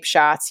to shape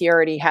shots. He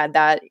already had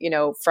that,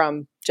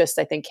 from just,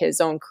 I think, his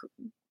own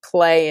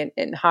play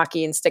in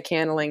hockey and stick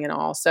handling and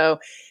all. So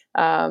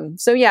I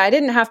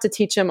didn't have to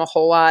teach him a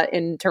whole lot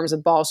in terms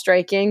of ball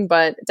striking,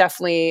 but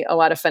definitely a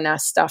lot of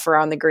finesse stuff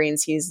around the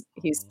greens he's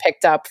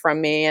picked up from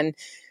me, and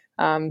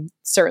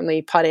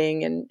certainly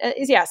putting and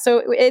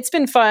so it's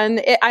been fun.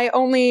 I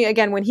only,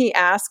 again, when he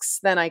asks,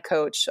 then I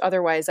coach.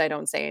 Otherwise I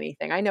don't say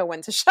anything. I know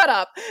when to shut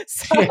up.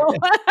 So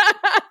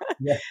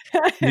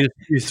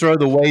you throw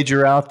the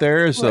wager out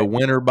there as the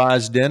winner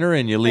buys dinner,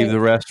 and you leave the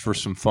rest for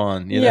some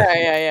fun.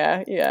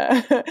 Yeah.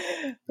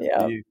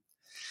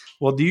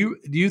 Well, do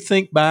you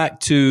think back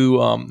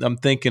to? I'm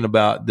thinking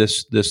about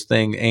this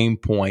thing, aim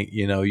point.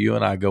 You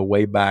and I go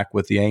way back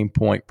with the aim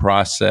point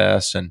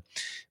process, and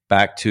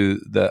back to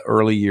the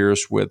early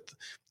years with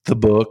the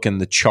book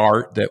and the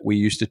chart that we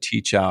used to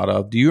teach out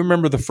of. Do you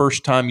remember the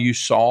first time you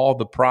saw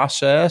the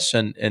process,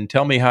 and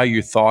tell me how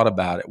you thought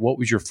about it? What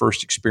was your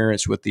first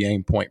experience with the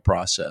aim point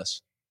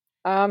process?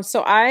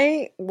 So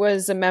I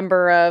was a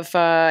member of,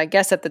 I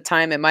guess at the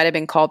time it might have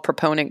been called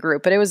Proponent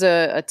Group, but it was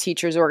a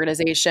teachers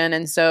organization.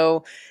 And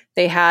so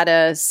they had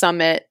a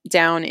summit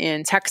down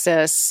in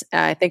Texas,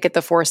 I think at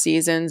the Four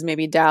Seasons,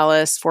 maybe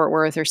Dallas, Fort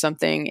Worth or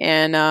something.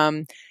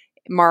 And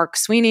Mark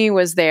Sweeney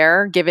was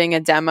there giving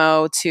a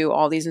demo to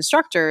all these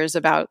instructors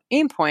about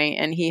aim point.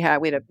 And we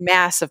had a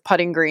massive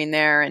putting green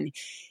there, and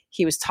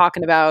he was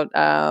talking about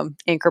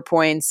anchor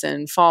points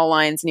and fall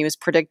lines, and he was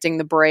predicting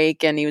the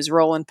break, and he was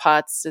rolling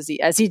putts as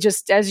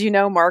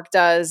Mark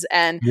does.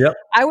 And Yep.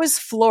 I was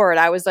floored.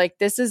 I was like,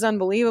 this is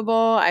unbelievable.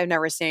 I've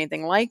never seen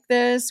anything like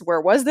this.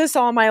 Where was this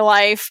all my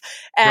life?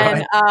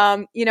 And,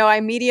 I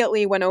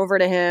immediately went over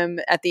to him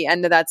at the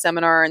end of that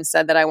seminar and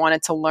said that I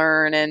wanted to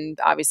learn, and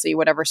obviously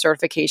whatever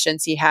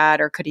certifications he had,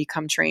 or could he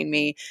come train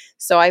me?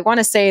 So I want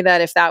to say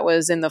that if that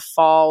was in the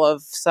fall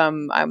of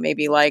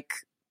maybe like,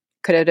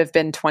 could it have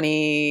been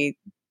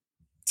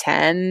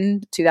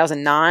 2010,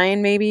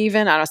 2009, maybe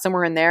even, I don't know,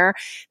 somewhere in there,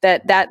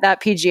 that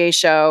PGA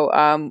show,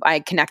 I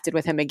connected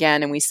with him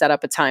again, and we set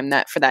up a time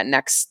that for that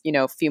next,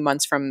 few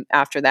months from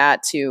after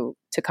that to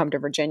come to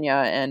Virginia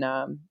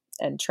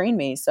and train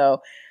me.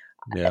 So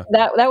Yeah.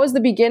 that was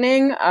the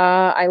beginning.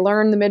 I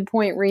learned the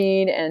midpoint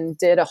read and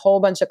did a whole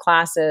bunch of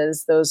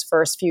classes those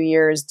first few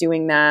years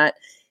doing that.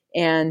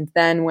 And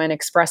then when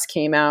Express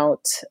came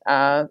out,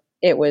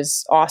 it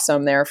was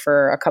awesome there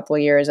for a couple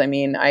of years. I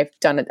mean, I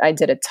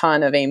did a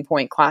ton of aim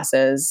point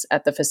classes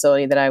at the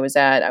facility that I was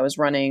at. I was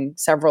running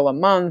several a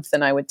month,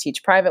 and I would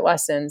teach private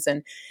lessons,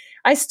 and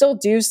I still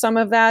do some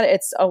of that.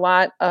 It's a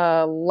lot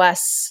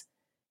less,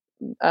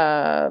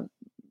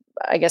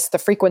 I guess the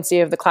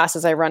frequency of the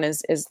classes I run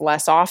is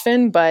less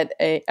often, but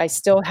I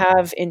still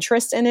have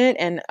interest in it.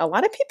 And a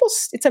lot of people,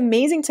 it's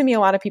amazing to me,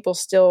 a lot of people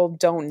still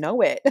don't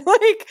know it.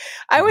 Like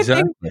I would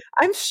think,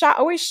 I'm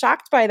always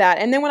shocked by that.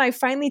 And then when I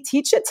finally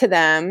teach it to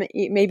them,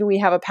 maybe we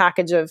have a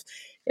package of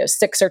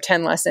 6 or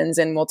 10 lessons,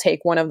 and we'll take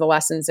one of the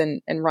lessons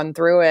and run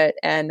through it.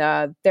 And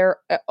they're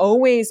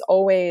always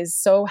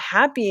so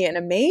happy and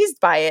amazed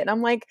by it. And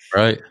I'm like,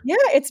 right. Yeah,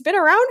 it's been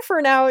around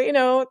for now,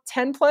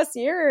 10 plus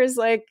years.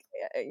 Like,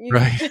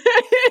 Right.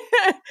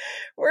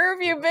 where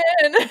have you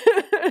been?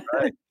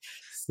 Right.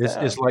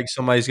 It's like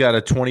somebody's got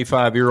a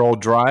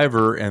 25-year-old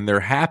driver and they're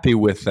happy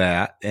with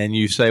that. And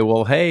you say,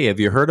 well, hey, have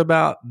you heard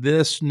about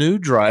this new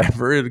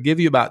driver? It'll give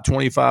you about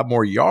 25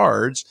 more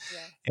yards.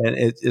 Yeah. And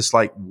it's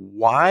like,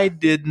 why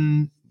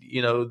didn't,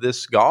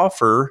 this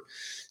golfer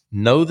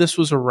know this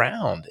was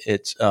around?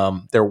 It's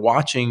they're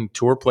watching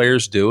tour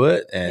players do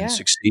it and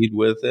succeed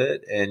with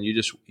it. And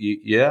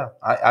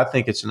I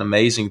think it's an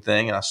amazing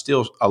thing. And I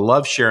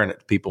love sharing it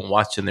to people and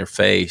watching their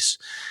face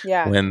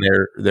when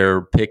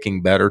they're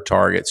picking better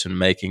targets and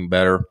making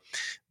better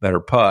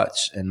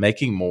putts and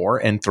making more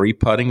and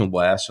 3-putting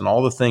less and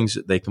all the things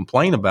that they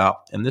complain about.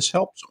 And this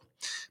helps them.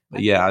 But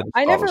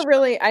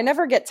I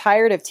never get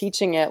tired of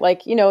teaching it.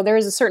 Like, there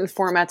is a certain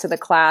format to the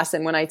class.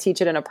 And when I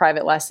teach it in a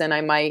private lesson,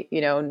 I might,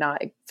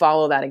 not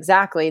follow that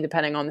exactly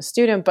depending on the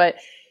student, but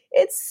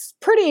it's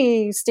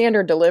pretty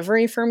standard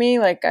delivery for me.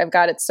 Like I've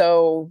got it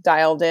so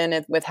dialed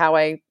in with how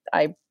I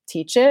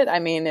teach it. I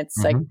mean, it's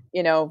like,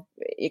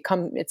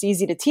 it's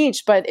easy to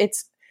teach, but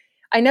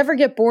I never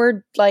get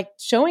bored like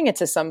showing it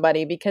to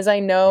somebody because I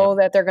know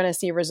that they're going to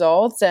see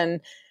results. And,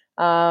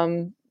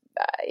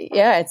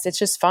 it's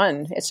just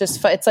fun. It's just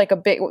fun. It's like a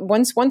big,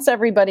 once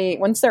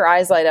their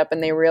eyes light up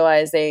and they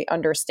realize they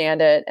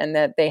understand it and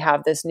that they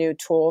have this new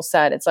tool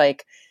set, it's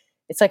like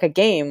a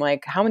game.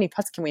 Like how many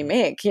putts can we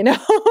make,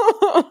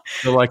 I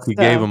feel like you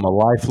gave them a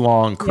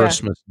lifelong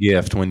Christmas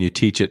gift when you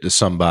teach it to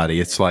somebody.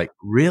 It's like,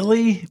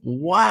 really?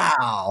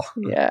 Wow.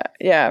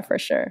 Yeah, for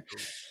sure.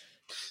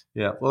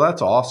 Yeah, well,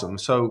 that's awesome.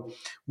 So,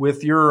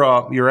 with your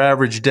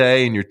average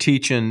day, and you're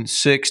teaching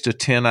 6 to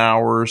 10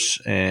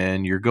 hours,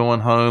 and you're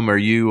going home, are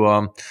you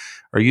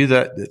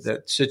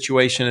that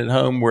situation at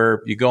home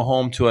where you go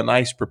home to a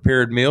nice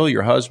prepared meal?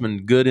 Your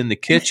husband good in the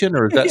kitchen,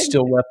 or is that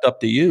still left up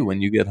to you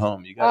when you get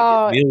home? You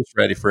got to get meals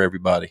ready for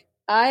everybody.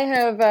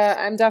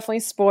 I'm definitely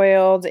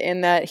spoiled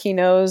in that he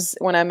knows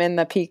when I'm in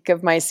the peak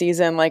of my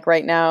season, like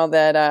right now,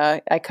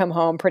 that I come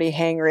home pretty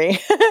hangry.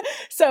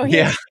 So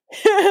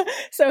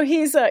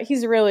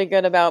he's really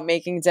good about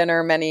making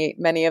dinner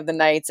many of the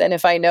nights. And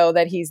if I know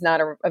that he's not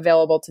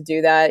available to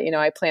do that,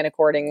 I plan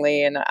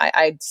accordingly. And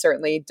I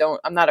certainly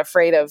I'm not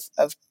afraid of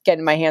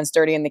getting my hands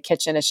dirty in the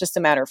kitchen. It's just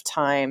a matter of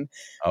time.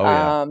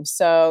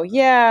 Oh,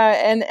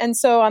 yeah. And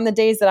so on the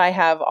days that I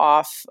have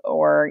off,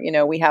 or,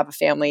 we have a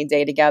family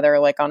day together,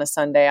 like on a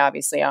Sunday,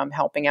 obviously I'm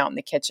helping out in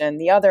the kitchen.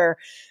 The other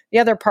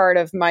part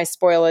of my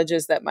spoilage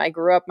is that my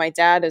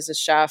dad is a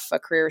chef, a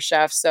career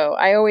chef. So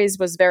I always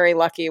was very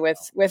lucky with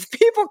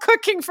people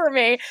cooking for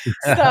me.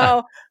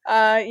 So,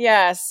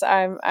 yes,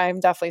 I'm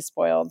definitely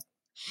spoiled.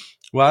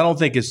 Well, I don't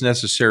think it's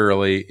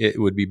necessarily, it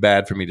would be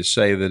bad for me to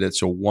say that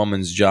it's a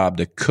woman's job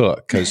to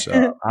cook, because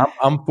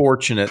I'm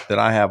fortunate that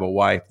I have a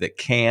wife that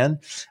can.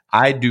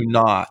 I do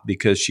not,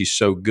 because she's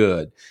so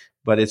good,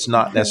 but it's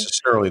not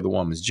necessarily the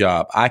woman's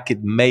job. I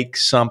could make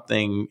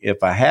something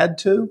if I had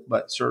to,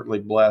 but certainly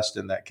blessed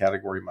in that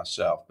category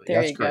myself. But There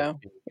that's you great. go.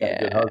 You've got a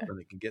good Yeah. husband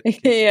that can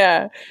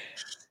Yeah.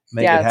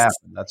 make it Yeah.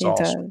 happen. That's He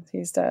awesome. does.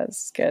 He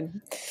does.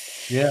 Good.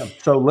 Yeah.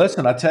 So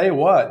listen, I tell you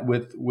what,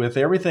 with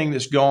everything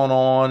that's going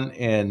on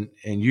and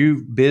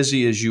you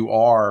busy as you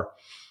are,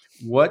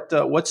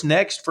 what's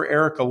next for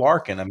Erika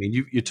Larkin? I mean,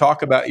 you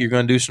talk about you're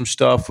going to do some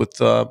stuff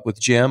with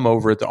Jim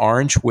over at the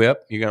Orange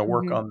Whip. You're going to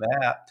work Mm-hmm. on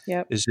that.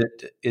 Yep.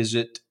 Is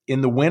it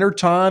in the winter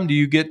time? Do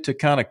you get to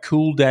kind of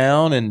cool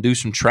down and do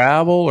some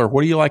travel, or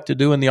what do you like to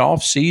do in the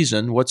off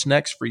season? What's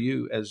next for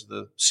you as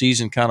the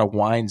season kind of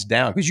winds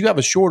down? Because you have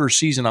a shorter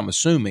season, I'm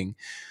assuming,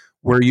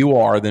 where you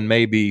are than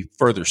maybe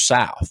further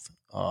south.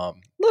 A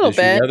little Does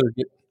your bit. weather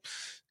get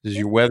does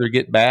your weather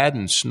get bad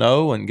and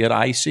snow and get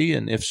icy?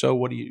 And if so,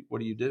 what do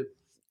you do?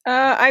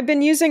 I've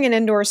been using an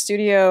indoor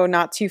studio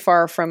not too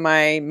far from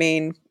my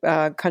main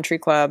country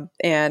club,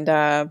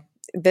 and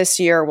this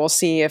year we'll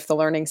see if the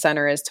learning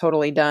center is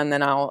totally done.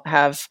 Then I'll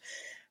have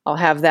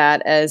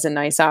that as a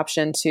nice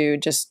option to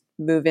just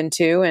move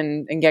into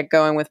and get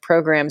going with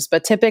programs.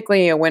 But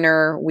typically, a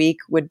winter week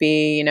would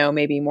be,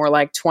 maybe more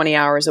like 20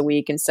 hours a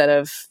week instead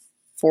of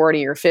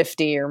 40 or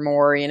 50 or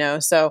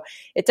more. So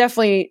it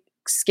definitely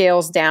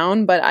scales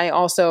down, but I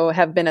also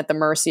have been at the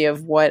mercy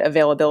of what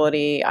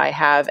availability I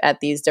have at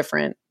these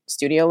different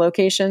studio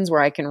locations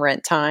where I can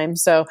rent time.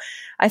 So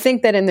I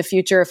think that in the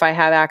future, if I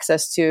have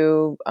access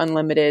to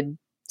unlimited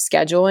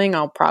scheduling,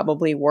 I'll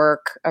probably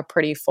work a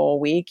pretty full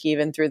week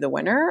even through the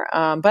winter.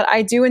 But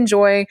I do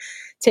enjoy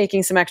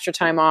taking some extra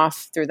time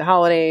off through the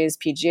holidays,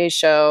 PGA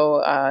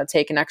show,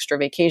 take an extra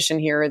vacation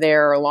here or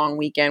there, or a long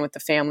weekend with the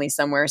family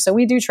somewhere. So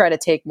we do try to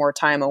take more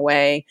time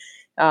away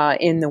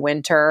in the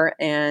winter.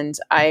 And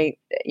I,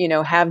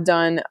 have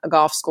done a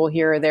golf school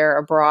here or there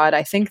abroad.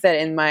 I think that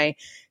in my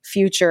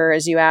future,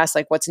 as you asked,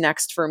 like what's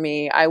next for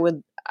me,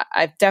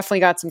 I've definitely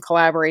got some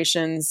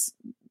collaborations,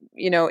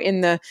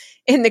 in the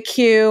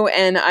queue,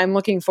 and I'm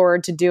looking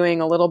forward to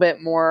doing a little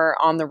bit more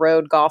on the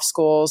road golf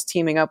schools,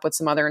 teaming up with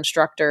some other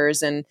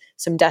instructors and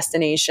some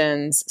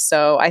destinations.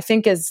 So I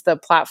think as the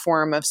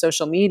platform of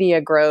social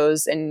media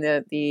grows and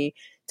the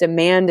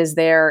demand is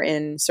there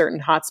in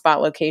certain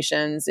hotspot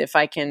locations, if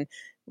I can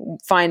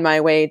find my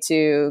way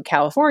to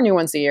California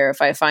once a year,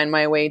 if I find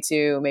my way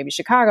to maybe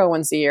Chicago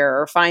once a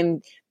year, or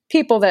find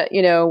people that,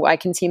 I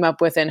can team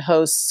up with and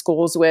host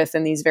schools with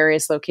in these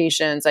various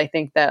locations, I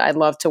think that I'd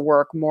love to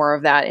work more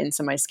of that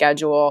into my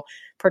schedule,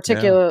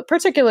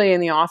 particularly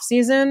in the off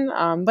season,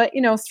 but,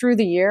 through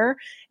the year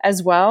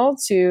as well,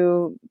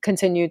 to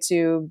continue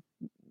to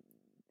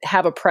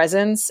have a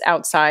presence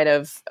outside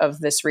of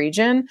this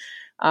region.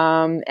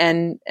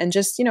 And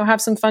just,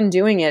 have some fun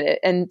doing it.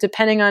 And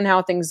depending on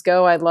how things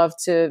go, I'd love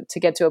to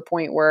get to a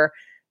point where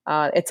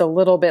it's a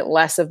little bit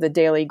less of the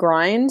daily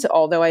grind,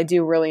 although I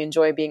do really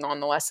enjoy being on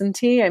the lesson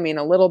tee. I mean,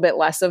 a little bit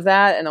less of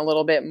that and a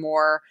little bit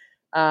more,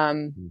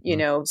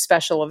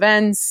 special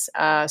events.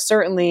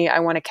 Certainly, I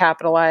want to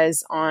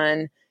capitalize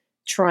on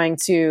trying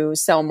to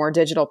sell more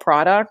digital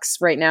products.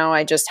 Right now,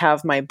 I just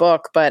have my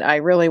book, but I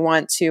really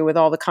want to, with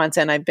all the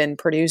content I've been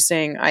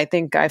producing, I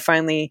think I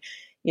finally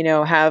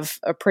have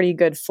a pretty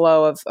good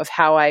flow of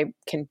how I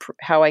can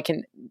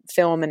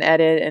film and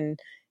edit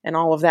and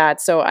all of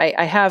that. So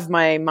I have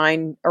my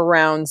mind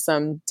around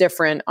some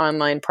different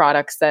online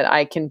products that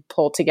I can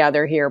pull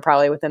together here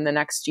probably within the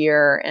next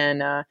year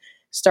and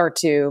start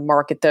to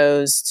market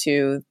those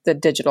to the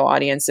digital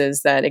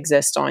audiences that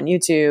exist on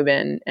YouTube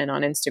and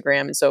on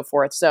Instagram and so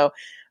forth. So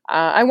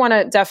I want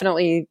to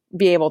definitely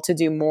be able to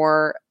do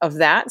more of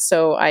that,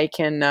 so I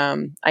can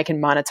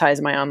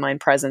monetize my online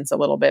presence a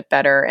little bit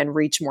better and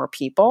reach more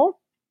people.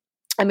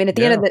 I mean, at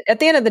the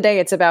end of the day,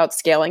 it's about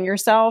scaling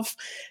yourself.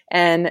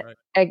 And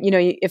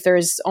if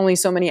there's only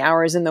so many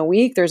hours in the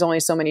week, there's only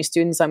so many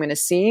students I'm going to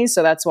see.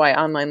 So that's why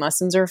online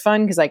lessons are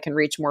fun, because I can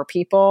reach more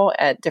people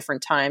at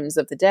different times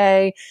of the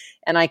day.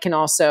 And I can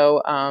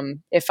also,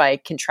 if I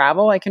can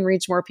travel, I can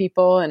reach more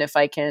people. And if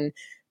I can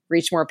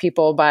reach more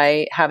people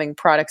by having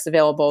products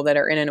available that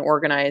are in an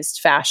organized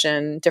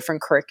fashion,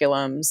 different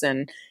curriculums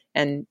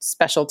and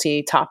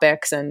specialty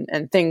topics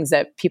and things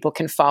that people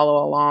can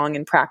follow along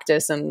and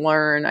practice and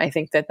learn, I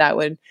think that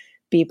would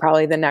be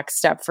probably the next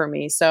step for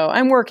me. So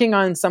I'm working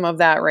on some of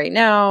that right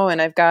now,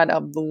 and I've got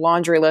a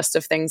laundry list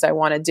of things I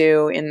want to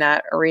do in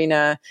that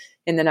arena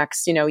in the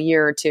next,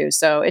 year or two.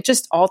 So it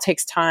just all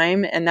takes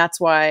time. And that's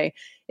why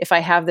if I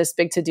have this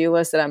big to-do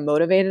list that I'm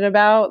motivated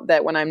about,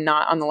 that when I'm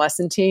not on the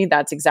lesson tee,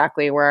 that's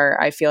exactly where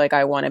I feel like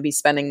I want to be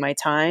spending my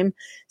time.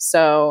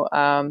 So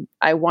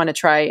I want to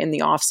try in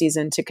the off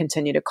season to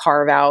continue to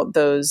carve out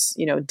those,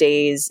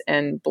 days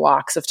and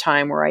blocks of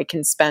time where I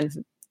can spend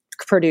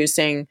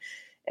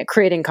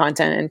creating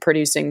content and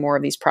producing more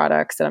of these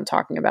products that I'm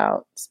talking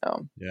about.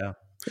 So yeah.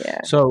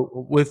 Yeah. So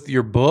with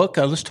your book,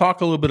 let's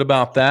talk a little bit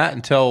about that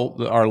and tell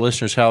our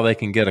listeners how they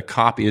can get a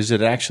copy. Is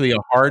it actually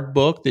a hard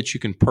book that you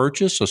can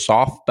purchase, a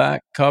softback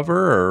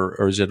cover,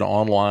 or is it an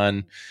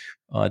online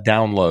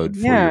download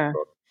for your Yeah.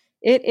 book?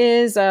 It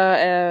is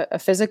a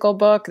physical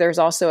book. There's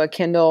also a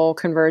Kindle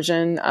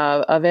conversion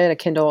of it, a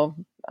Kindle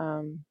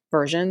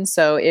version.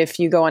 So if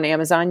you go on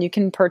Amazon, you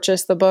can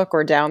purchase the book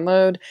or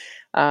download.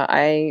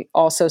 I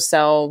also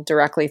sell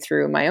directly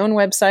through my own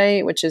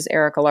website, which is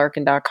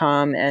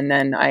erikalarkin.com. And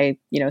then I,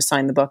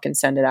 sign the book and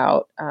send it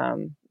out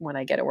when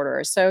I get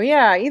orders. So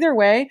yeah, either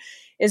way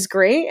is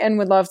great, and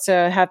would love to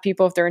have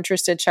people, if they're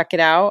interested, check it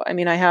out. I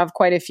mean, I have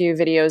quite a few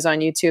videos on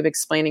YouTube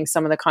explaining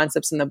some of the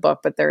concepts in the book,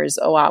 but there's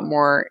a lot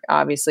more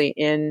obviously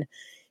in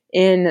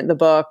the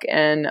book,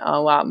 and a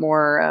lot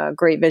more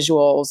great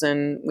visuals.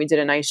 And we did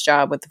a nice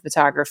job with the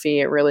photography.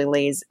 It really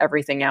lays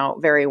everything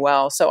out very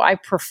well. So I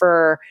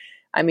prefer,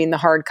 the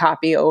hard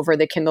copy over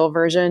the Kindle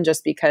version,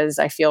 just because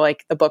I feel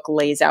like the book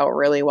lays out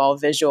really well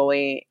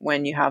visually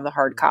when you have the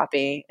hard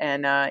copy.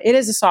 And it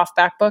is a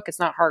softback book. It's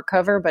not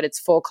hardcover, but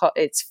it's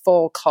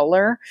full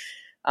color.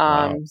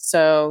 Wow.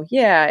 So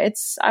yeah,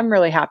 I'm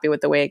really happy with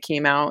the way it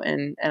came out,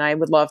 and I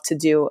would love to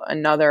do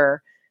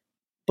another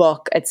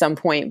book at some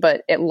point,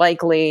 but it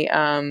likely,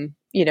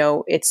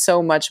 it's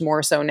so much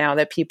more so now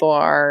that people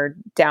are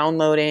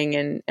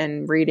downloading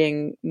and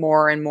reading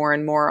more and more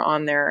and more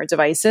on their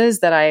devices,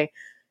 that I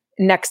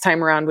next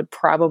time around would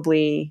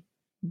probably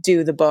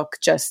do the book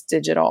just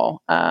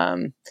digital.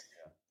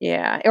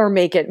 Or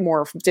make it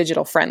more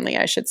digital friendly,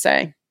 I should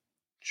say.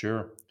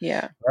 Sure.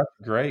 Yeah. That's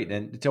great.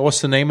 And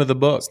what's the name of the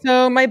book?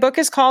 So my book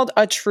is called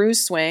A True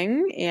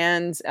Swing.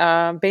 And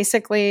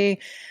basically,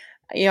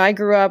 I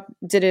grew up,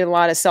 did a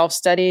lot of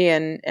self-study,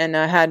 and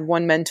had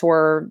one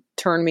mentor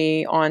turn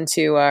me on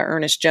to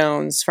Ernest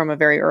Jones from a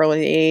very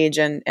early age,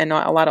 and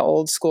a lot of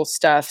old school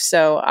stuff.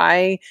 So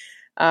I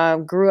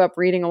grew up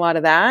reading a lot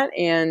of that.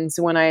 And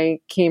when I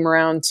came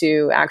around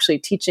to actually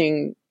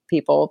teaching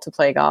people to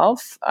play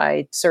golf,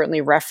 I certainly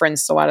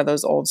referenced a lot of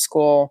those old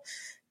school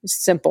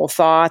simple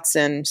thoughts,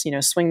 and,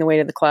 swing the weight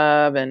of the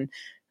club, and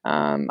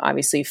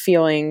obviously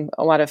feeling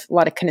a lot of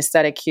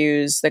kinesthetic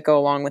cues that go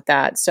along with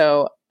that.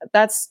 So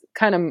that's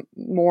kind of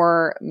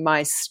more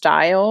my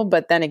style.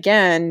 But then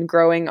again,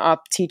 growing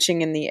up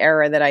teaching in the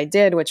era that I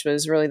did, which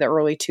was really the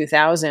early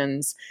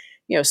 2000s,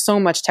 so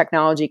much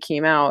technology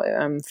came out.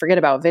 Forget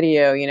about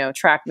video,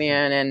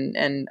 TrackMan,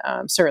 and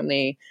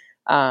certainly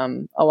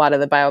a lot of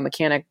the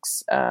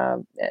biomechanics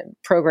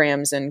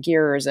programs and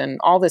gears and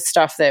all this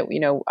stuff that,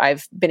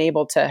 I've been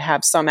able to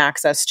have some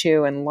access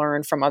to and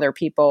learn from other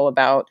people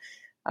about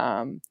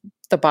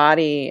the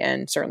body,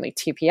 and certainly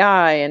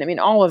TPI. And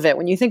all of it,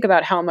 when you think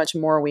about how much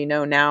more we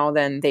know now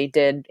than they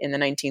did in the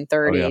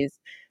 1930s,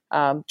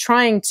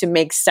 trying to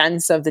make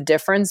sense of the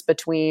difference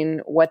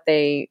between what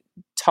they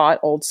taught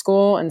old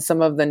school and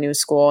some of the new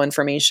school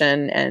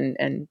information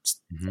and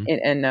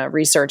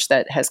research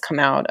that has come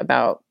out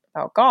about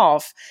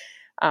golf.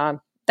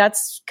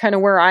 That's kind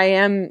of where I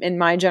am in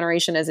my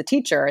generation as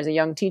a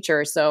young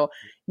teacher. So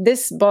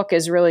this book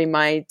is really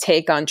my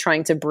take on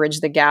trying to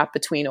bridge the gap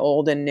between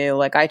old and new.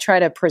 Like, I try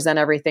to present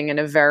everything in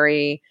a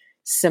very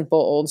simple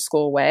old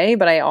school way,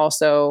 but I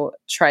also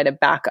try to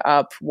back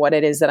up what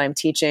it is that I'm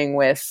teaching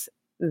with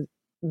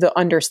the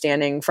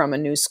understanding from a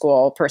new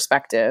school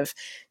perspective.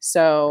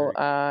 So,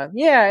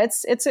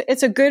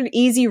 it's a good,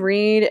 easy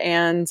read.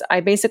 And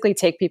I basically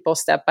take people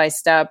step by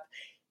step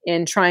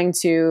in trying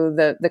to,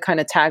 the kind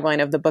of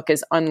tagline of the book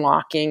is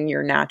unlocking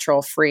your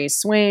natural free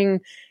swing.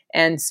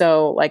 And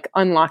so, like,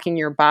 unlocking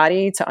your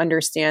body to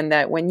understand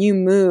that when you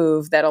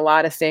move, that a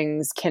lot of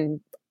things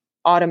can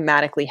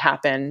automatically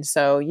happen.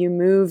 So you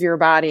move your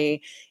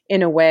body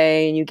in a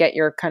way, and you get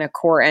your kind of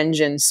core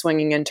engine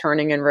swinging and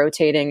turning and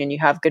rotating, and you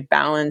have good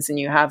balance and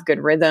you have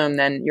good rhythm,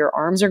 then your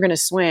arms are going to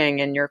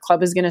swing and your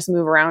club is going to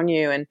move around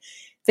you, and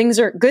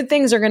good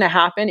things are going to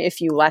happen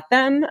if you let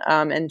them,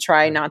 and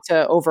try not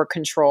to over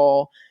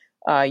control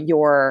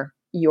your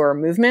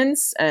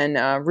movements,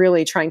 and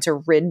really trying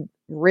to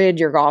rid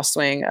your golf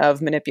swing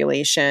of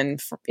manipulation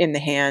in the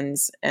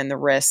hands and the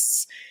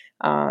wrists.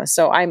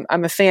 So I'm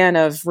a fan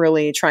of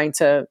really trying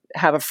to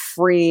have a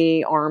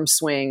free arm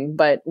swing,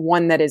 but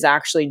one that is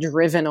actually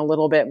driven a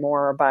little bit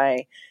more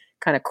by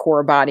kind of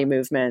core body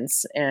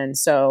movements. And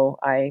so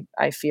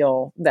I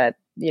feel that,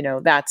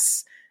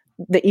 that's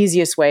the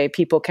easiest way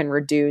people can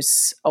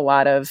reduce a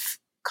lot of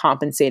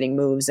compensating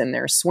moves in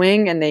their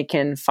swing, and they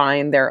can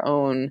find their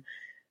own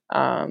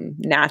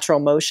natural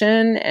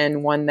motion,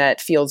 and one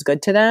that feels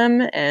good to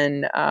them,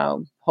 and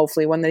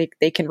hopefully one that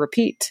they can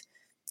repeat.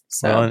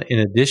 So, well, in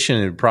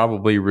addition, it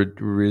probably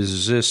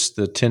resists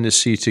the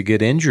tendency to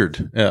get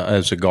injured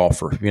as a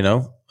golfer.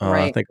 Right.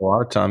 I think a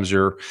lot of times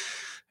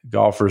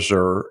golfers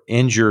are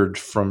injured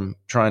from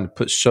trying to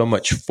put so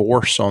much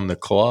force on the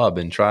club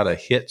and try to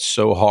hit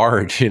so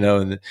hard,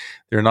 and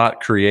they're not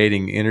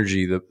creating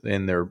energy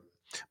in their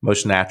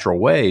most natural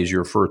way, as you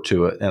refer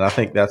to it. And I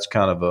think that's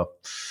kind of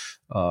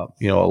a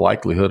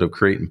likelihood of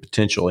creating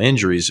potential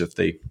injuries if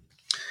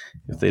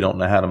they don't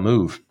know how to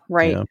move.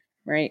 Right.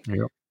 Right.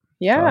 Yep.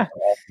 Yeah.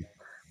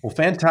 Well,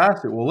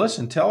 fantastic. Well,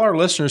 listen, tell our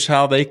listeners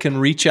how they can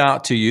reach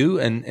out to you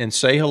and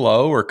say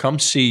hello or come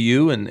see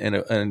you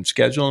and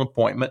schedule an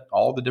appointment.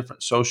 All the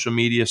different social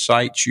media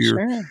sites,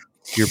 Sure.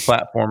 your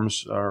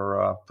platforms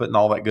are putting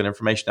all that good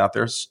information out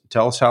there.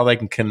 Tell us how they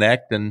can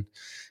connect and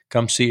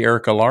come see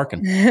Erika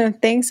Larkin.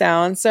 Thanks,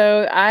 Alan.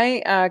 So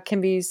I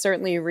can be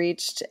certainly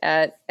reached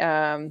at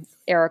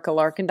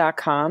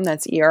erikalarkin.com.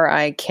 That's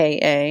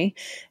ErikaLarkin,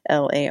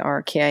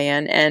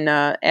 and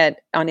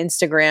on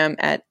Instagram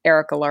at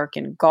Erika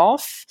Larkin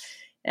Golf,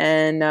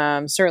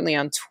 and certainly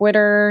on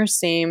Twitter,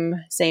 same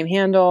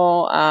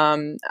handle.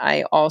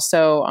 I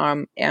also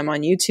am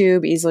on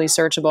YouTube, easily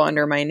searchable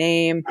under my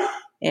name,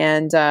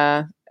 and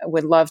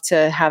would love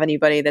to have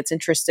anybody that's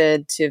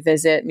interested to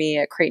visit me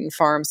at Creighton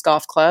Farms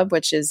Golf Club,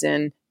 which is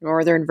in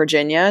Northern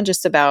Virginia,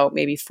 just about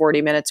maybe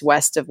 40 minutes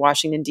west of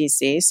Washington,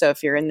 D.C. So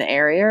if you're in the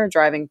area or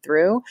driving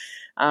through,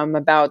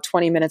 about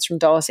 20 minutes from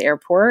Dulles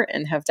Airport,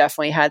 and have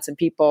definitely had some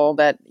people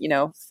that,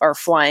 are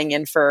flying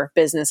in for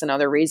business and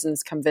other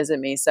reasons come visit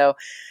me. So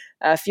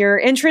if you're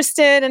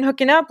interested in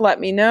hooking up, let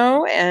me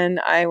know, and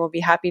I will be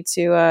happy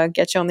to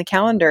get you on the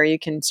calendar. You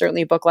can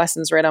certainly book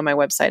lessons right on my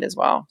website as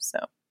well. So.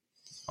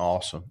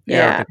 Awesome.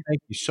 Yeah. Erika,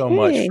 thank you so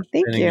much for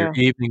spending your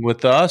evening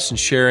with us and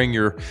sharing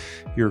your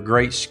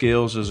great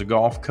skills as a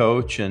golf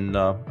coach. And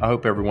I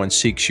hope everyone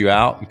seeks you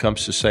out and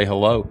comes to say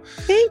hello.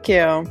 Thank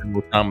you. And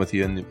we'll come with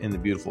you in the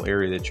beautiful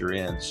area that you're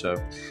in.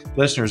 So,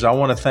 listeners, I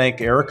want to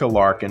thank Erika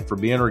Larkin for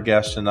being our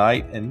guest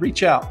tonight, and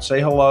reach out,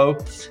 say hello,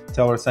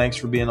 tell her thanks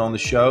for being on the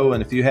show.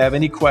 And if you have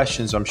any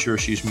questions, I'm sure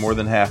she's more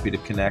than happy to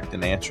connect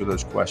and answer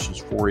those questions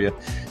for you.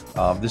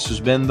 This has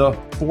been The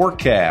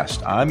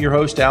Forecast. I'm your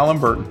host, Alan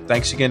Burton.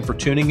 Thanks again for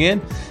tuning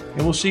in,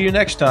 and we'll see you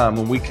next time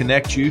when we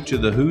connect you to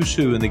the who's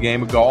who in the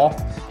game of golf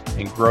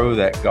and grow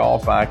that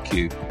golf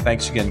IQ.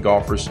 Thanks again,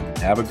 golfers.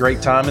 Have a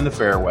great time in the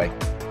fairway.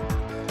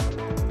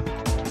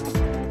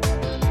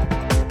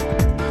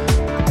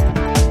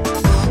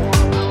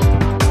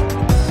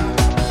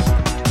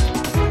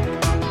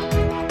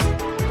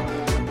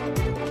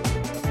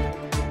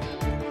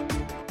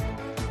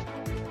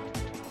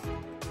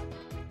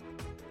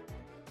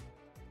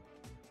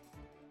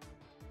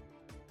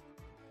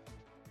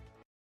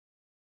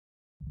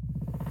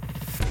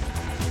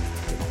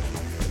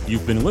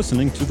 You've been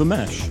listening to The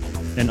Mesh,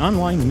 an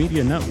online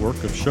media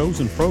network of shows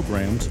and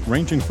programs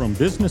ranging from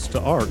business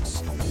to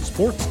arts,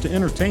 sports to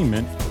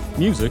entertainment,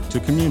 music to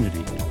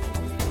community.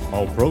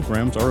 All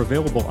programs are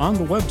available on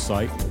the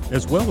website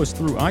as well as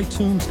through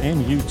iTunes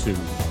and YouTube.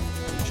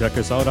 Check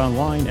us out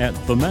online at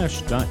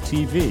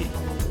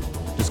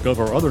themesh.tv.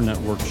 Discover other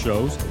network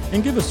shows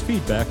and give us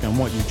feedback on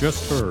what you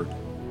just heard.